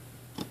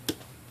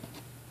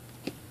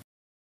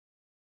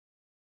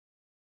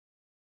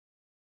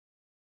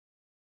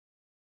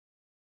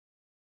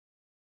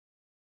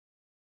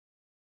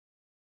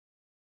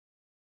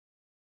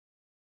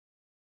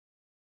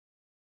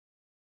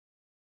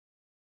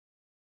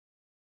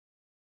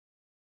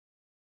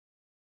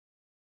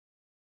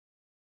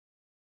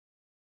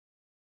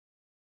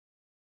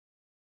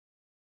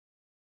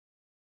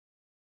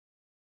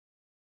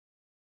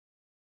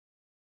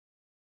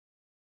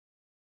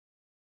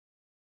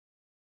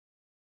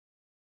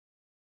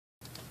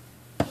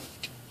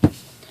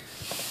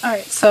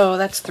 Alright, so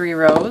that's 3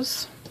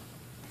 rows.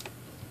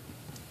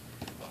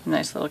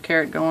 Nice little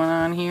carrot going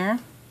on here.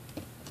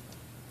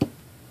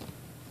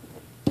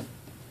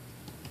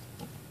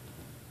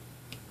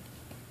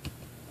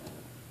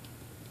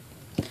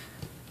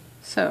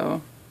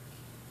 So,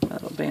 my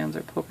little bands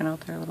are poking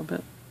out there a little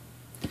bit.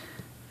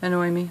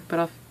 Annoy me,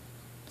 but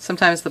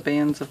sometimes the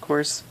bands, of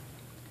course,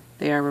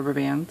 they are rubber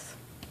bands.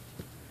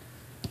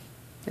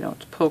 They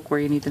don't poke where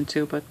you need them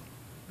to, but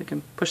we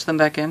can push them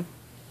back in.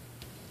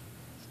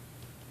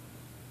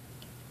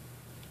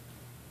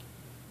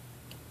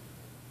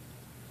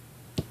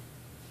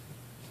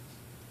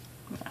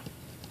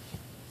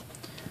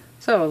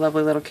 So, a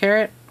lovely little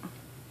carrot.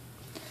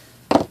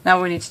 Now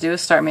what we need to do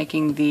is start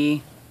making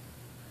the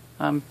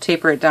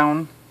taper it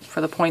down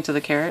for the point of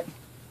the carrot.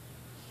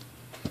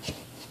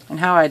 And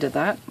how I did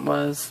that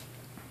was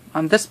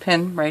on this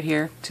pin right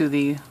here to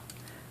the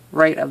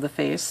right of the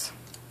face.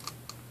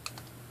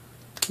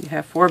 You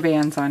have 4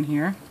 bands on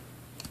here.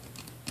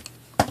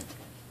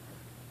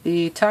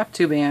 The top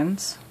 2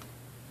 bands,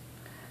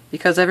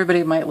 because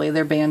everybody might lay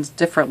their bands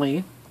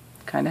differently,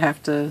 kind of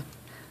have to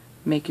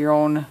make your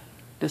own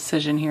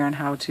decision here on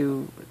how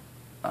to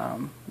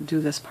do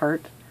this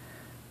part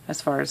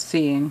as far as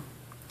seeing.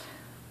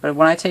 But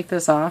when I take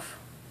this off,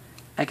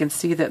 I can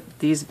see that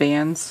these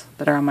bands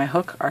that are on my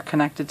hook are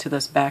connected to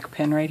this back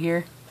pin right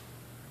here.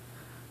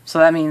 So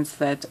that means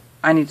that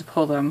I need to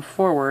pull them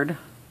forward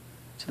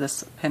to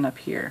this pin up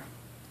here.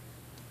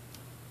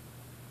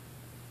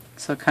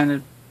 So it kind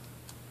of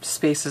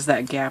spaces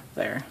that gap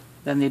there.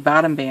 Then the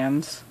bottom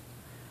bands,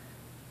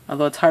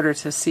 although it's harder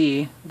to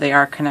see, they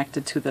are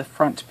connected to the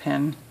front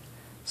pin,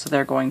 so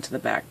they're going to the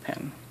back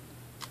pin.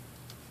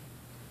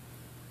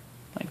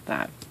 Like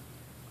that.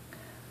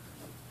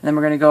 And then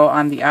we're going to go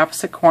on the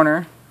opposite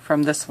corner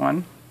from this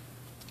one,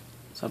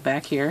 so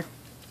back here,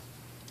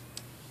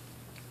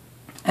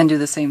 and do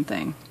the same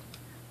thing.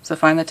 So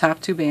find the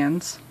top 2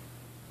 bands,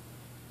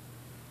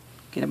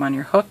 get them on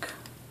your hook,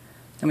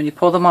 and when you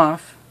pull them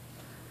off,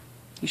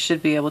 you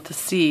should be able to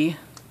see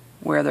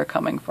where they're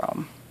coming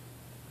from.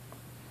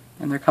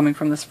 And they're coming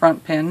from this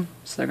front pin,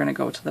 so they're going to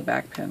go to the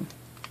back pin.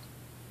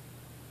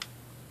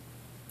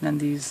 And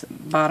these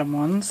bottom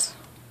ones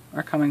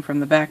are coming from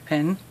the back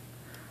pin,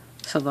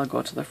 so they'll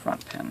go to the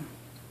front pin,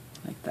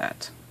 like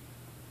that.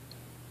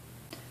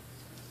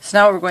 So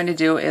now what we're going to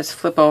do is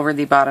flip over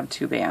the bottom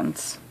 2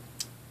 bands.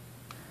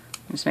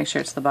 Just make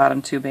sure it's the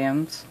bottom 2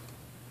 bands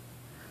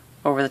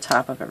over the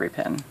top of every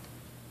pin.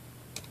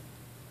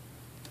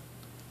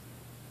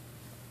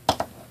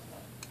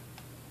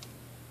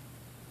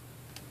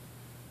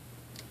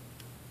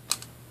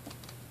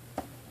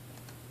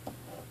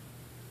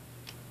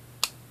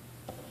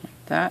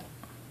 Like that.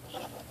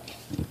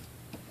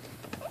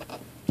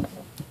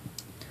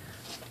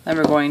 Then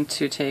we're going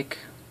to take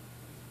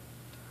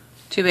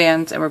 2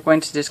 bands and we're going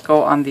to just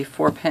go on the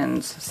 4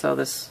 pins. So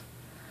this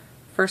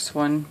first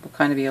one will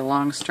kind of be a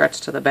long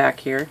stretch to the back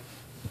here.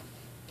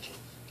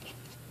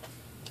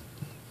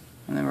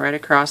 And then right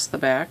across the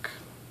back.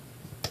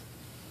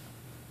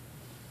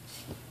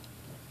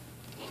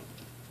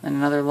 And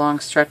another long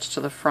stretch to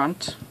the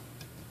front.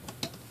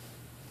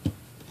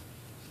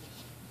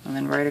 And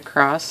then right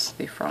across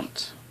the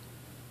front.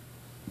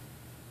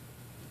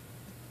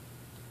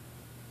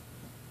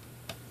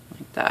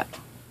 Like that.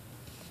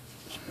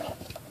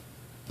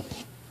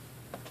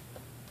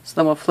 So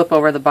then we'll flip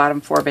over the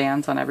bottom 4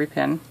 bands on every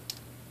pin.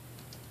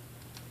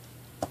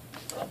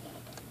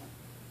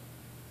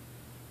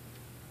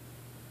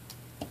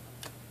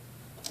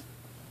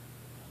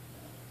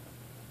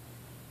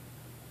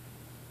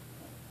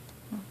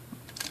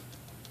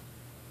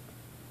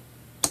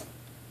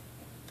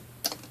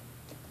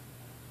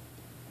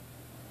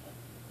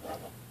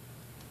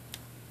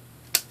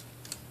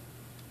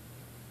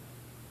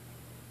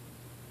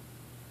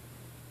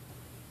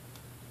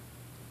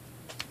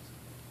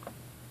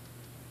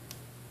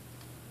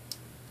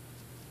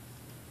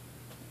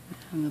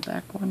 And the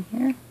back one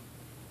here.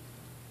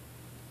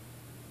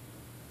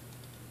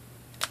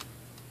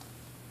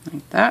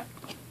 Like that.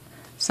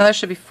 So there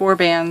should be 4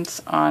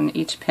 bands on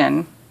each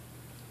pin.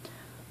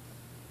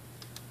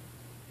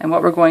 And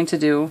what we're going to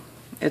do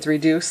is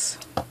reduce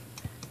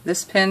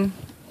this pin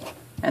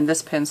and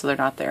this pin so they're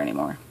not there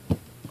anymore.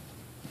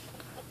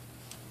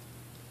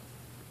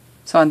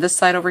 So on this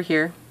side over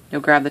here, you'll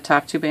grab the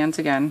top 2 bands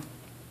again.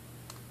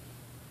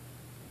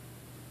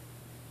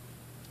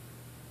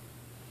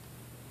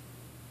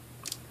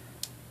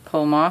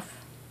 Pull them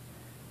off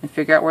and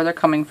figure out where they're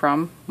coming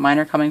from. Mine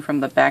are coming from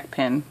the back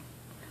pin,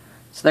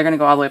 so they're going to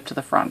go all the way up to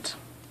the front,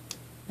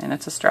 and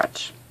it's a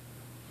stretch.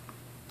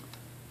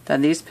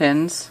 Then these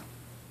pins,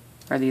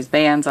 or these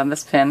bands on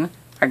this pin,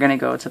 are going to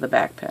go to the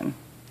back pin,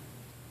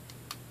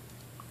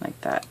 like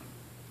that.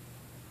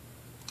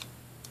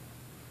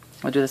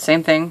 We'll do the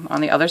same thing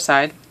on the other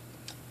side.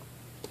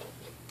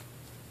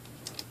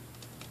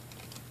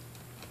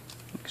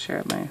 Make sure I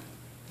have my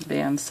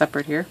bands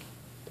separate here.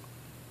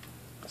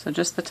 So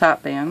just the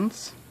top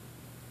bands.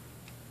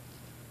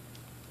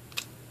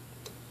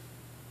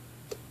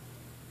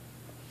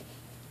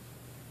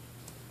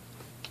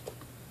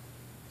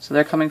 So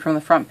they're coming from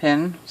the front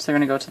pin, so they're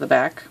going to go to the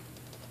back.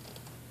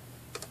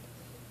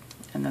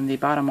 And then the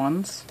bottom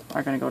ones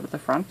are going to go to the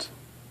front.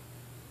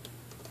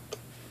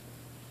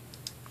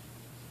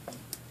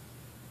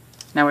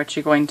 Now what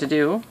you're going to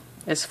do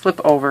is flip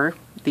over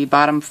the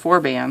bottom 4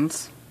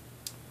 bands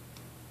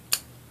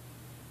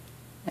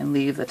and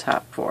leave the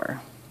top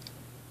 4.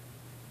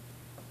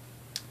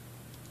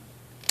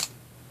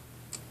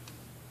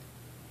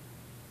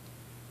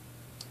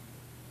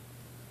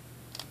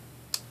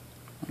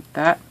 Like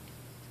that.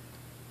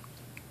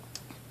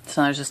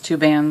 So now there's just 2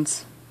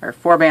 bands, or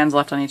 4 bands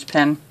left on each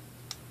pin.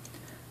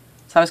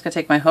 So I'm just going to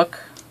take my hook,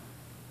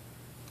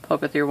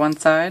 poke it through one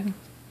side. I'm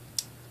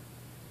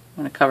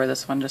going to cover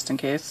this one just in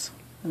case,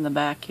 in the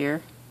back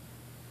here.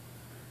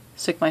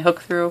 Stick my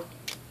hook through,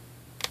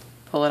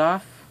 pull it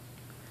off,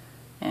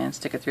 and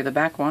stick it through the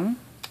back one,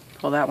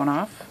 pull that one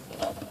off.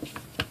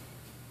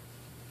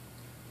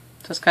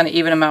 Just kind of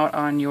even them out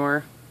on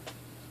your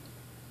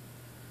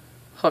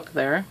hook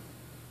there.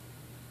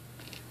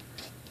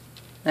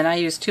 Then I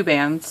use 2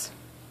 bands,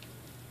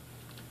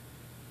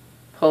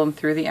 pull them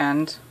through the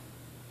end,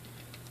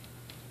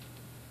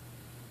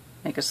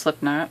 make a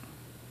slip knot,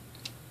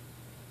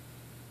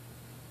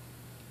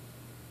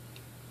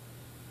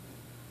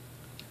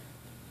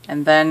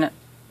 and then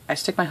I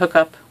stick my hook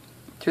up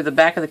through the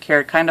back of the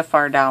carrot, kind of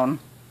far down,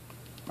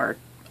 or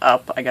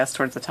up, I guess,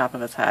 towards the top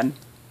of its head.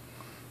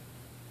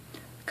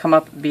 Come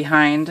up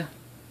behind,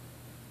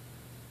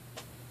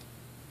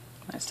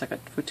 I stuck it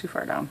too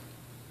far down.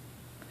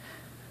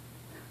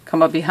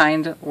 Come up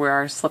behind where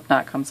our slip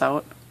knot comes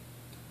out.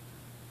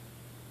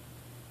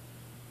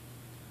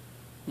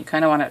 You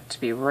kind of want it to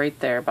be right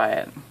there by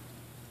it.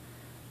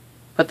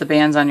 Put the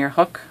bands on your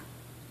hook.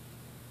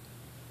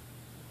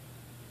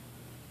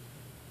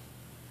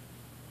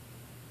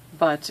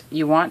 But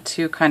you want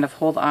to kind of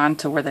hold on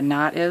to where the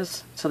knot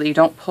is so that you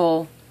don't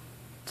pull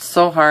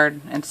so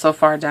hard and so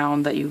far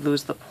down that you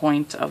lose the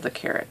point of the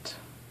carrot.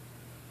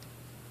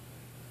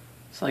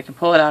 So you can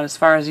pull it out as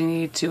far as you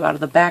need to out of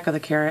the back of the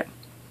carrot,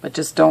 but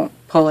just don't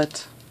pull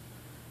it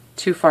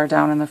too far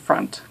down in the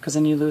front, because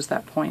then you lose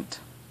that point.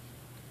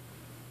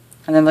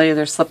 And then they'll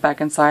either slip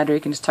back inside or you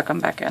can just tuck them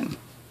back in.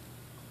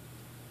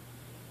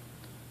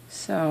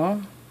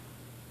 So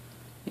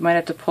you might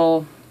have to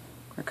pull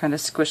or kind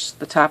of squish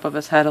the top of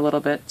his head a little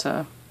bit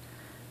to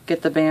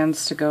get the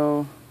bands to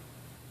go,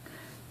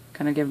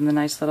 kind of give him a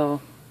nice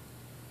little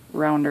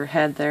rounder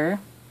head there.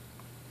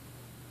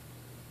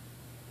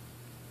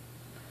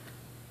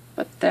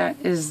 But that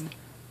is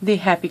the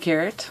happy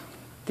carrot.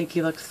 I think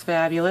he looks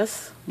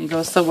fabulous. He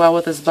goes so well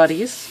with his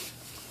buddies.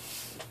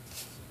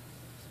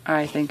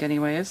 I think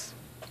anyways.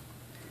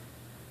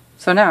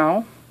 So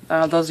now,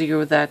 those of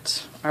you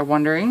that are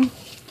wondering,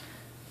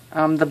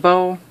 the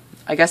bow,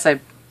 I guess I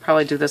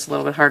probably do this a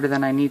little bit harder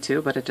than I need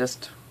to, but it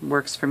just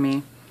works for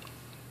me.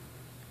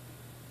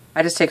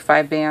 I just take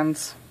 5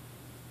 bands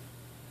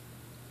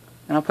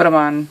and I'll put them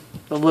on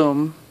the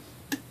loom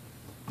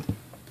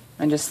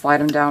and just slide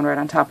them down right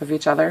on top of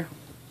each other.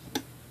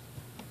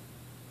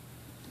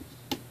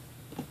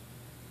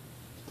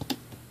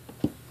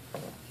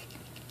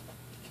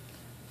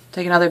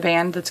 Take another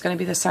band that's going to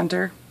be the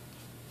center,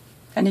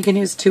 and you can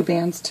use 2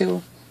 bands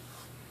too.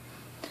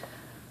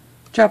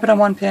 Drop it on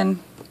one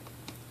pin,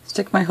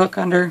 stick my hook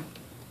under,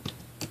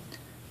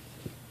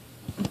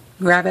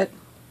 grab it,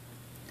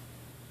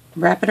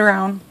 wrap it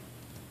around,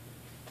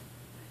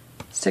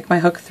 stick my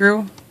hook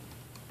through,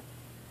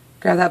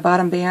 grab that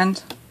bottom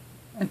band,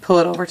 and pull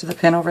it over to the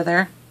pin over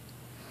there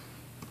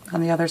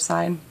on the other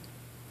side.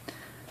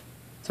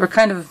 So we're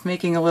kind of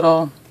making a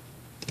little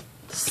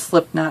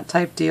slip knot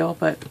type deal,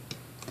 but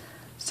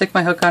stick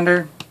my hook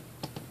under,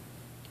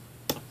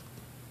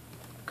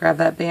 grab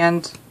that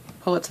band,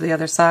 pull it to the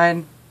other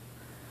side,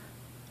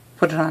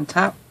 put it on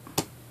top,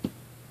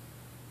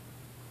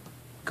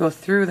 go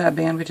through that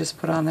band we just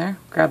put on there,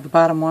 grab the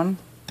bottom one,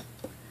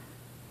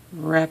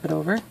 wrap it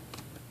over,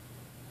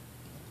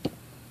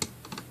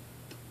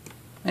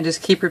 and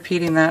just keep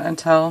repeating that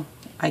until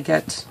I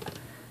get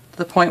to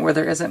the point where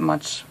there isn't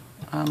much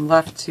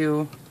left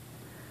to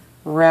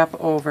wrap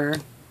over.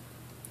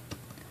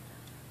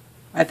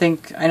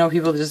 I know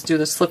people just do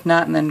the slip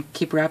knot and then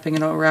keep wrapping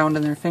it around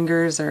in their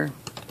fingers,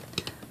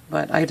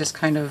 but I just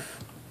kind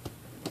of,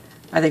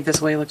 I think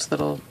this way looks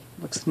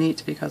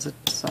neat because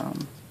it's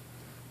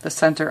the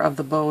center of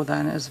the bow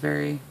then is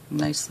very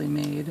nicely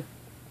made.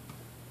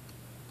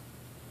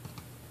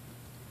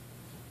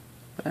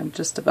 But I'm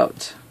just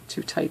about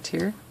too tight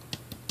here.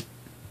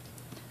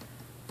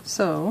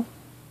 So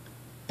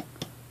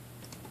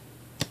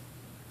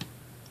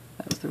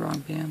that was the wrong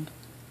band.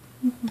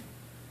 I'm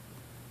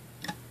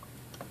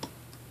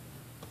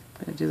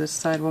going to do this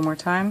side one more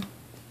time.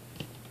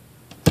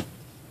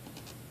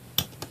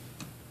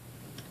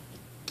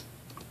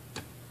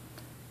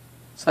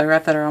 So I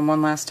wrap that around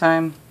one last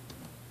time,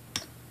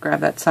 grab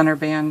that center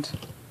band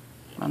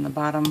on the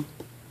bottom,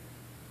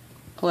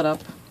 pull it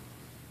up,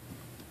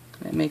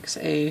 and it makes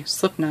a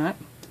slip knot.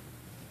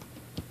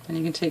 And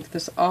you can take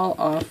this all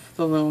off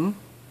the loom.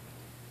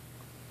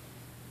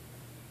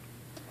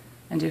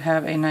 and you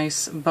have a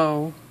nice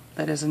bow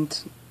that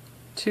isn't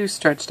too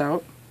stretched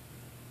out.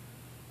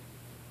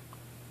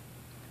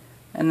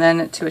 And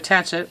then to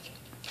attach it,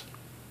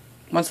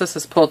 once this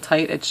is pulled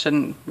tight, it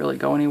shouldn't really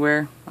go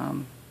anywhere.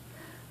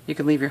 You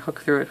can leave your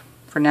hook through it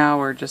for now,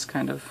 or just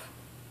kind of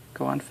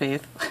go on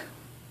faith.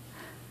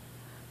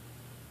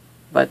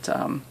 But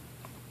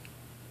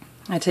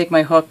I take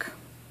my hook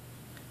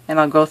and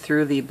I'll go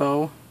through the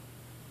bow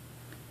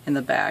in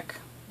the back,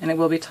 and it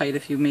will be tight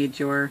if you made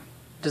your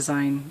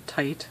design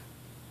tight,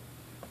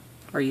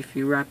 or if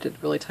you wrapped it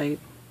really tight,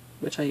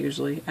 which I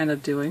usually end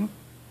up doing.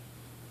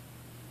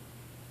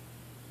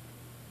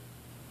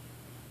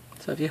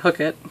 So if you hook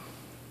it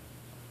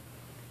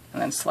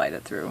and then slide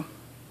it through,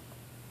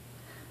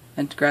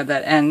 and grab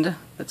that end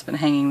that's been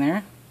hanging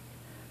there,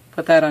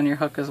 put that on your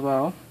hook as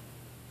well.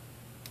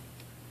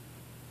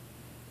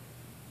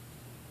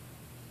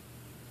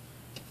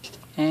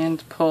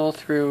 And pull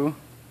through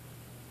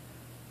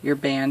your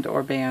band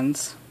or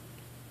bands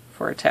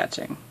for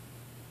attaching.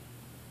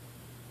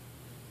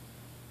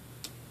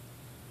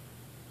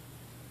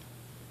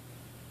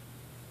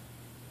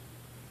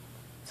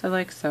 So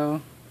like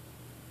so.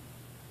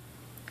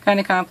 Kind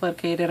of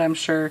complicated, I'm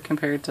sure,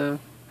 compared to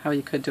how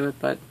you could do it,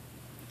 but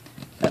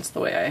that's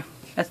the way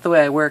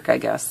I work, I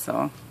guess.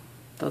 So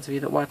those of you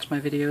that watch my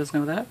videos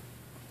know that.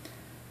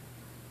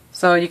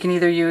 So you can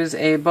either use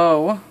a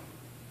bow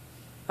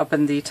up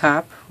in the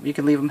top, you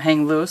can leave them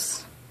hang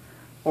loose,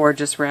 or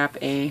just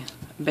wrap a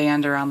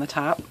band around the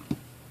top.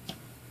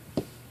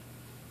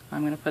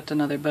 I'm going to put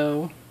another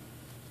bow,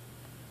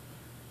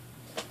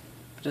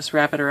 just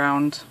wrap it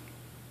around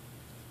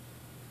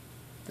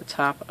the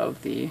top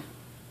of the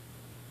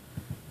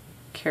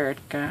carrot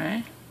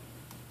guy.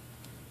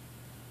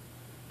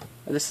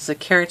 This is a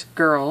carrot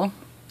girl,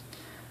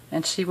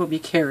 and she will be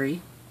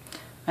Carrie.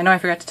 I know I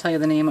forgot to tell you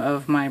the name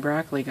of my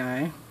broccoli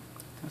guy.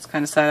 I was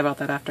kind of sad about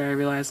that after I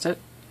realized it.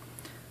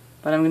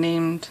 But I'm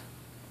named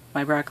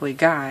my broccoli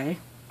guy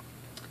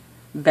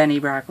Benny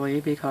Broccoli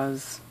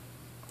because,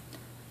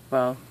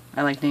 well,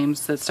 I like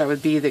names that start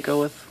with B that go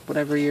with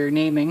whatever you're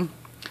naming.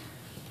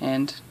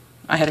 And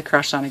I had a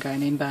crush on a guy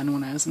named Ben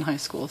when I was in high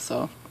school,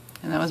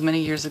 and that was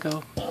many years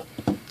ago.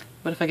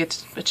 But if I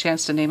get a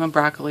chance to name him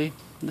Broccoli,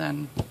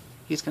 then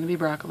he's going to be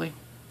Broccoli.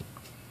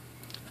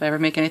 If I ever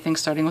make anything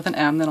starting with an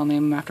M, then I'll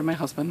name him after my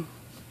husband.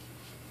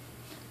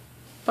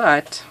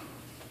 But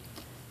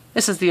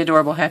this is the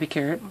adorable Happy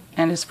Carrot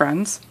and his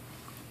friends.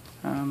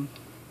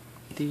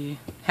 The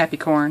Happy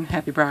Corn,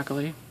 Happy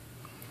Broccoli.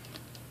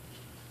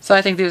 So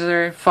I think these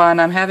are fun.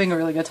 I'm having a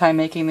really good time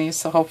making these,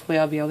 so hopefully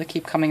I'll be able to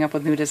keep coming up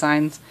with new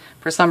designs.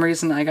 For some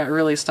reason I got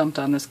really stumped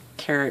on this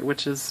carrot,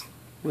 which was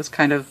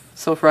kind of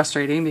so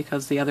frustrating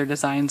because the other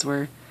designs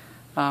were,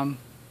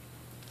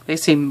 they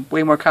seem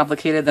way more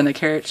complicated than a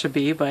carrot should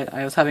be, but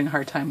I was having a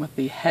hard time with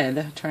the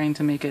head, trying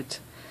to make it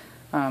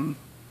have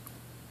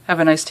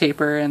a nice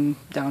taper and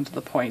down to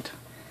the point.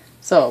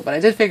 So, but I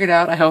did figure it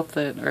out, I hope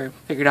that, or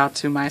figured out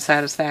to my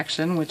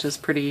satisfaction, which is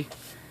pretty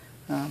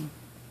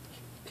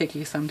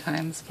picky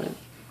sometimes, but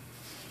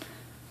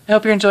I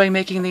hope you're enjoying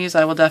making these.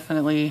 I will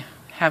definitely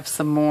have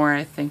some more.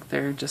 I think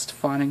they're just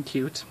fun and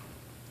cute.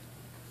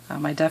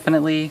 I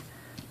definitely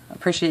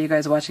appreciate you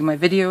guys watching my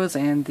videos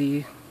and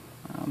the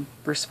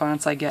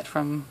response I get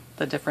from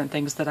the different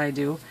things that I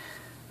do.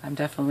 I'm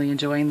definitely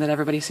enjoying that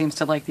everybody seems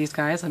to like these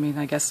guys. I mean,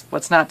 I guess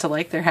what's not to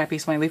like? They're happy,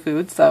 smiley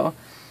foods, so.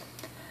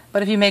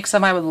 But if you make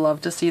some, I would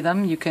love to see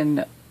them. You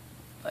can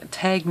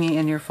tag me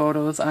in your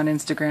photos on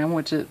Instagram,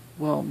 which it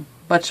will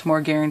much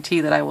more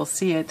guarantee that I will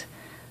see it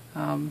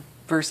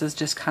versus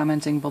just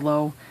commenting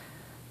below,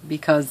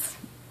 because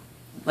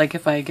like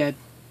if I get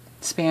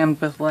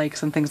spammed with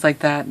likes and things like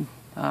that,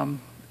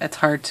 it's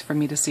hard for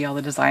me to see all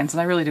the designs, and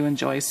I really do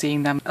enjoy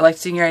seeing them. I like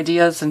seeing your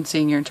ideas and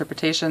seeing your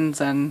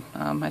interpretations, and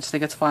I just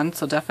think it's fun,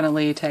 so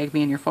definitely tag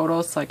me in your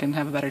photos so I can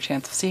have a better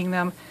chance of seeing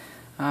them,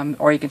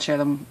 or you can share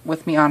them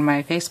with me on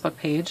my Facebook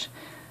page.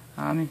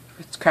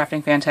 It's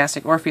Crafting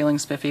Fantastic or Feeling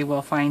Spiffy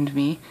will find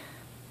me.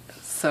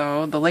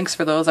 So the links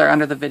for those are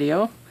under the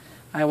video.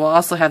 I will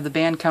also have the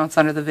band counts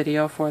under the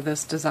video for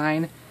this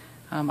design,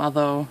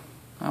 although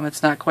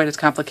it's not quite as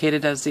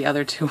complicated as the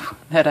other two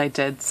that I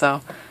did,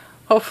 so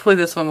hopefully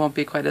this one won't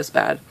be quite as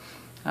bad.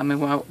 It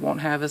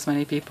won't have as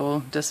many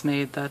people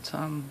dismayed that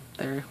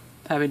they're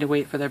having to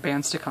wait for their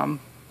bands to come.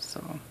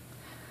 So I'm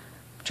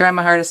trying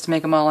my hardest to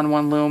make them all in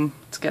one loom.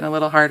 It's getting a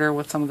little harder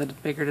with some of the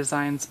bigger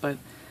designs, but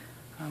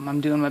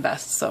I'm doing my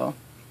best. So,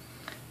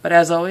 but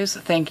as always,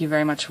 thank you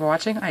very much for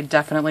watching. I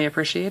definitely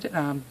appreciate it.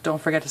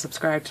 Don't forget to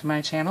subscribe to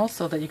my channel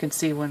so that you can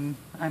see when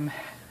I'm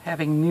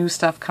having new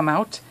stuff come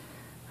out.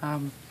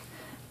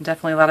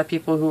 Definitely a lot of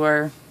people who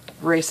are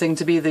racing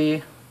to be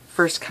the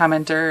first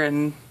commenter,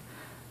 and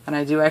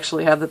I do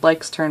actually have the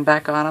likes turned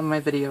back on my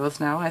videos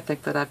now. I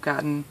think that I've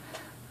gotten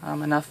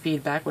enough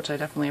feedback, which I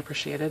definitely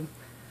appreciated,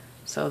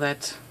 so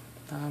that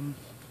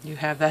you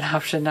have that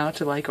option now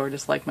to like or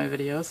dislike my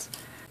videos.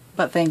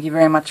 But thank you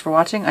very much for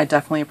watching. I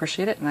definitely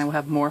appreciate it, and I will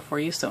have more for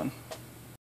you soon.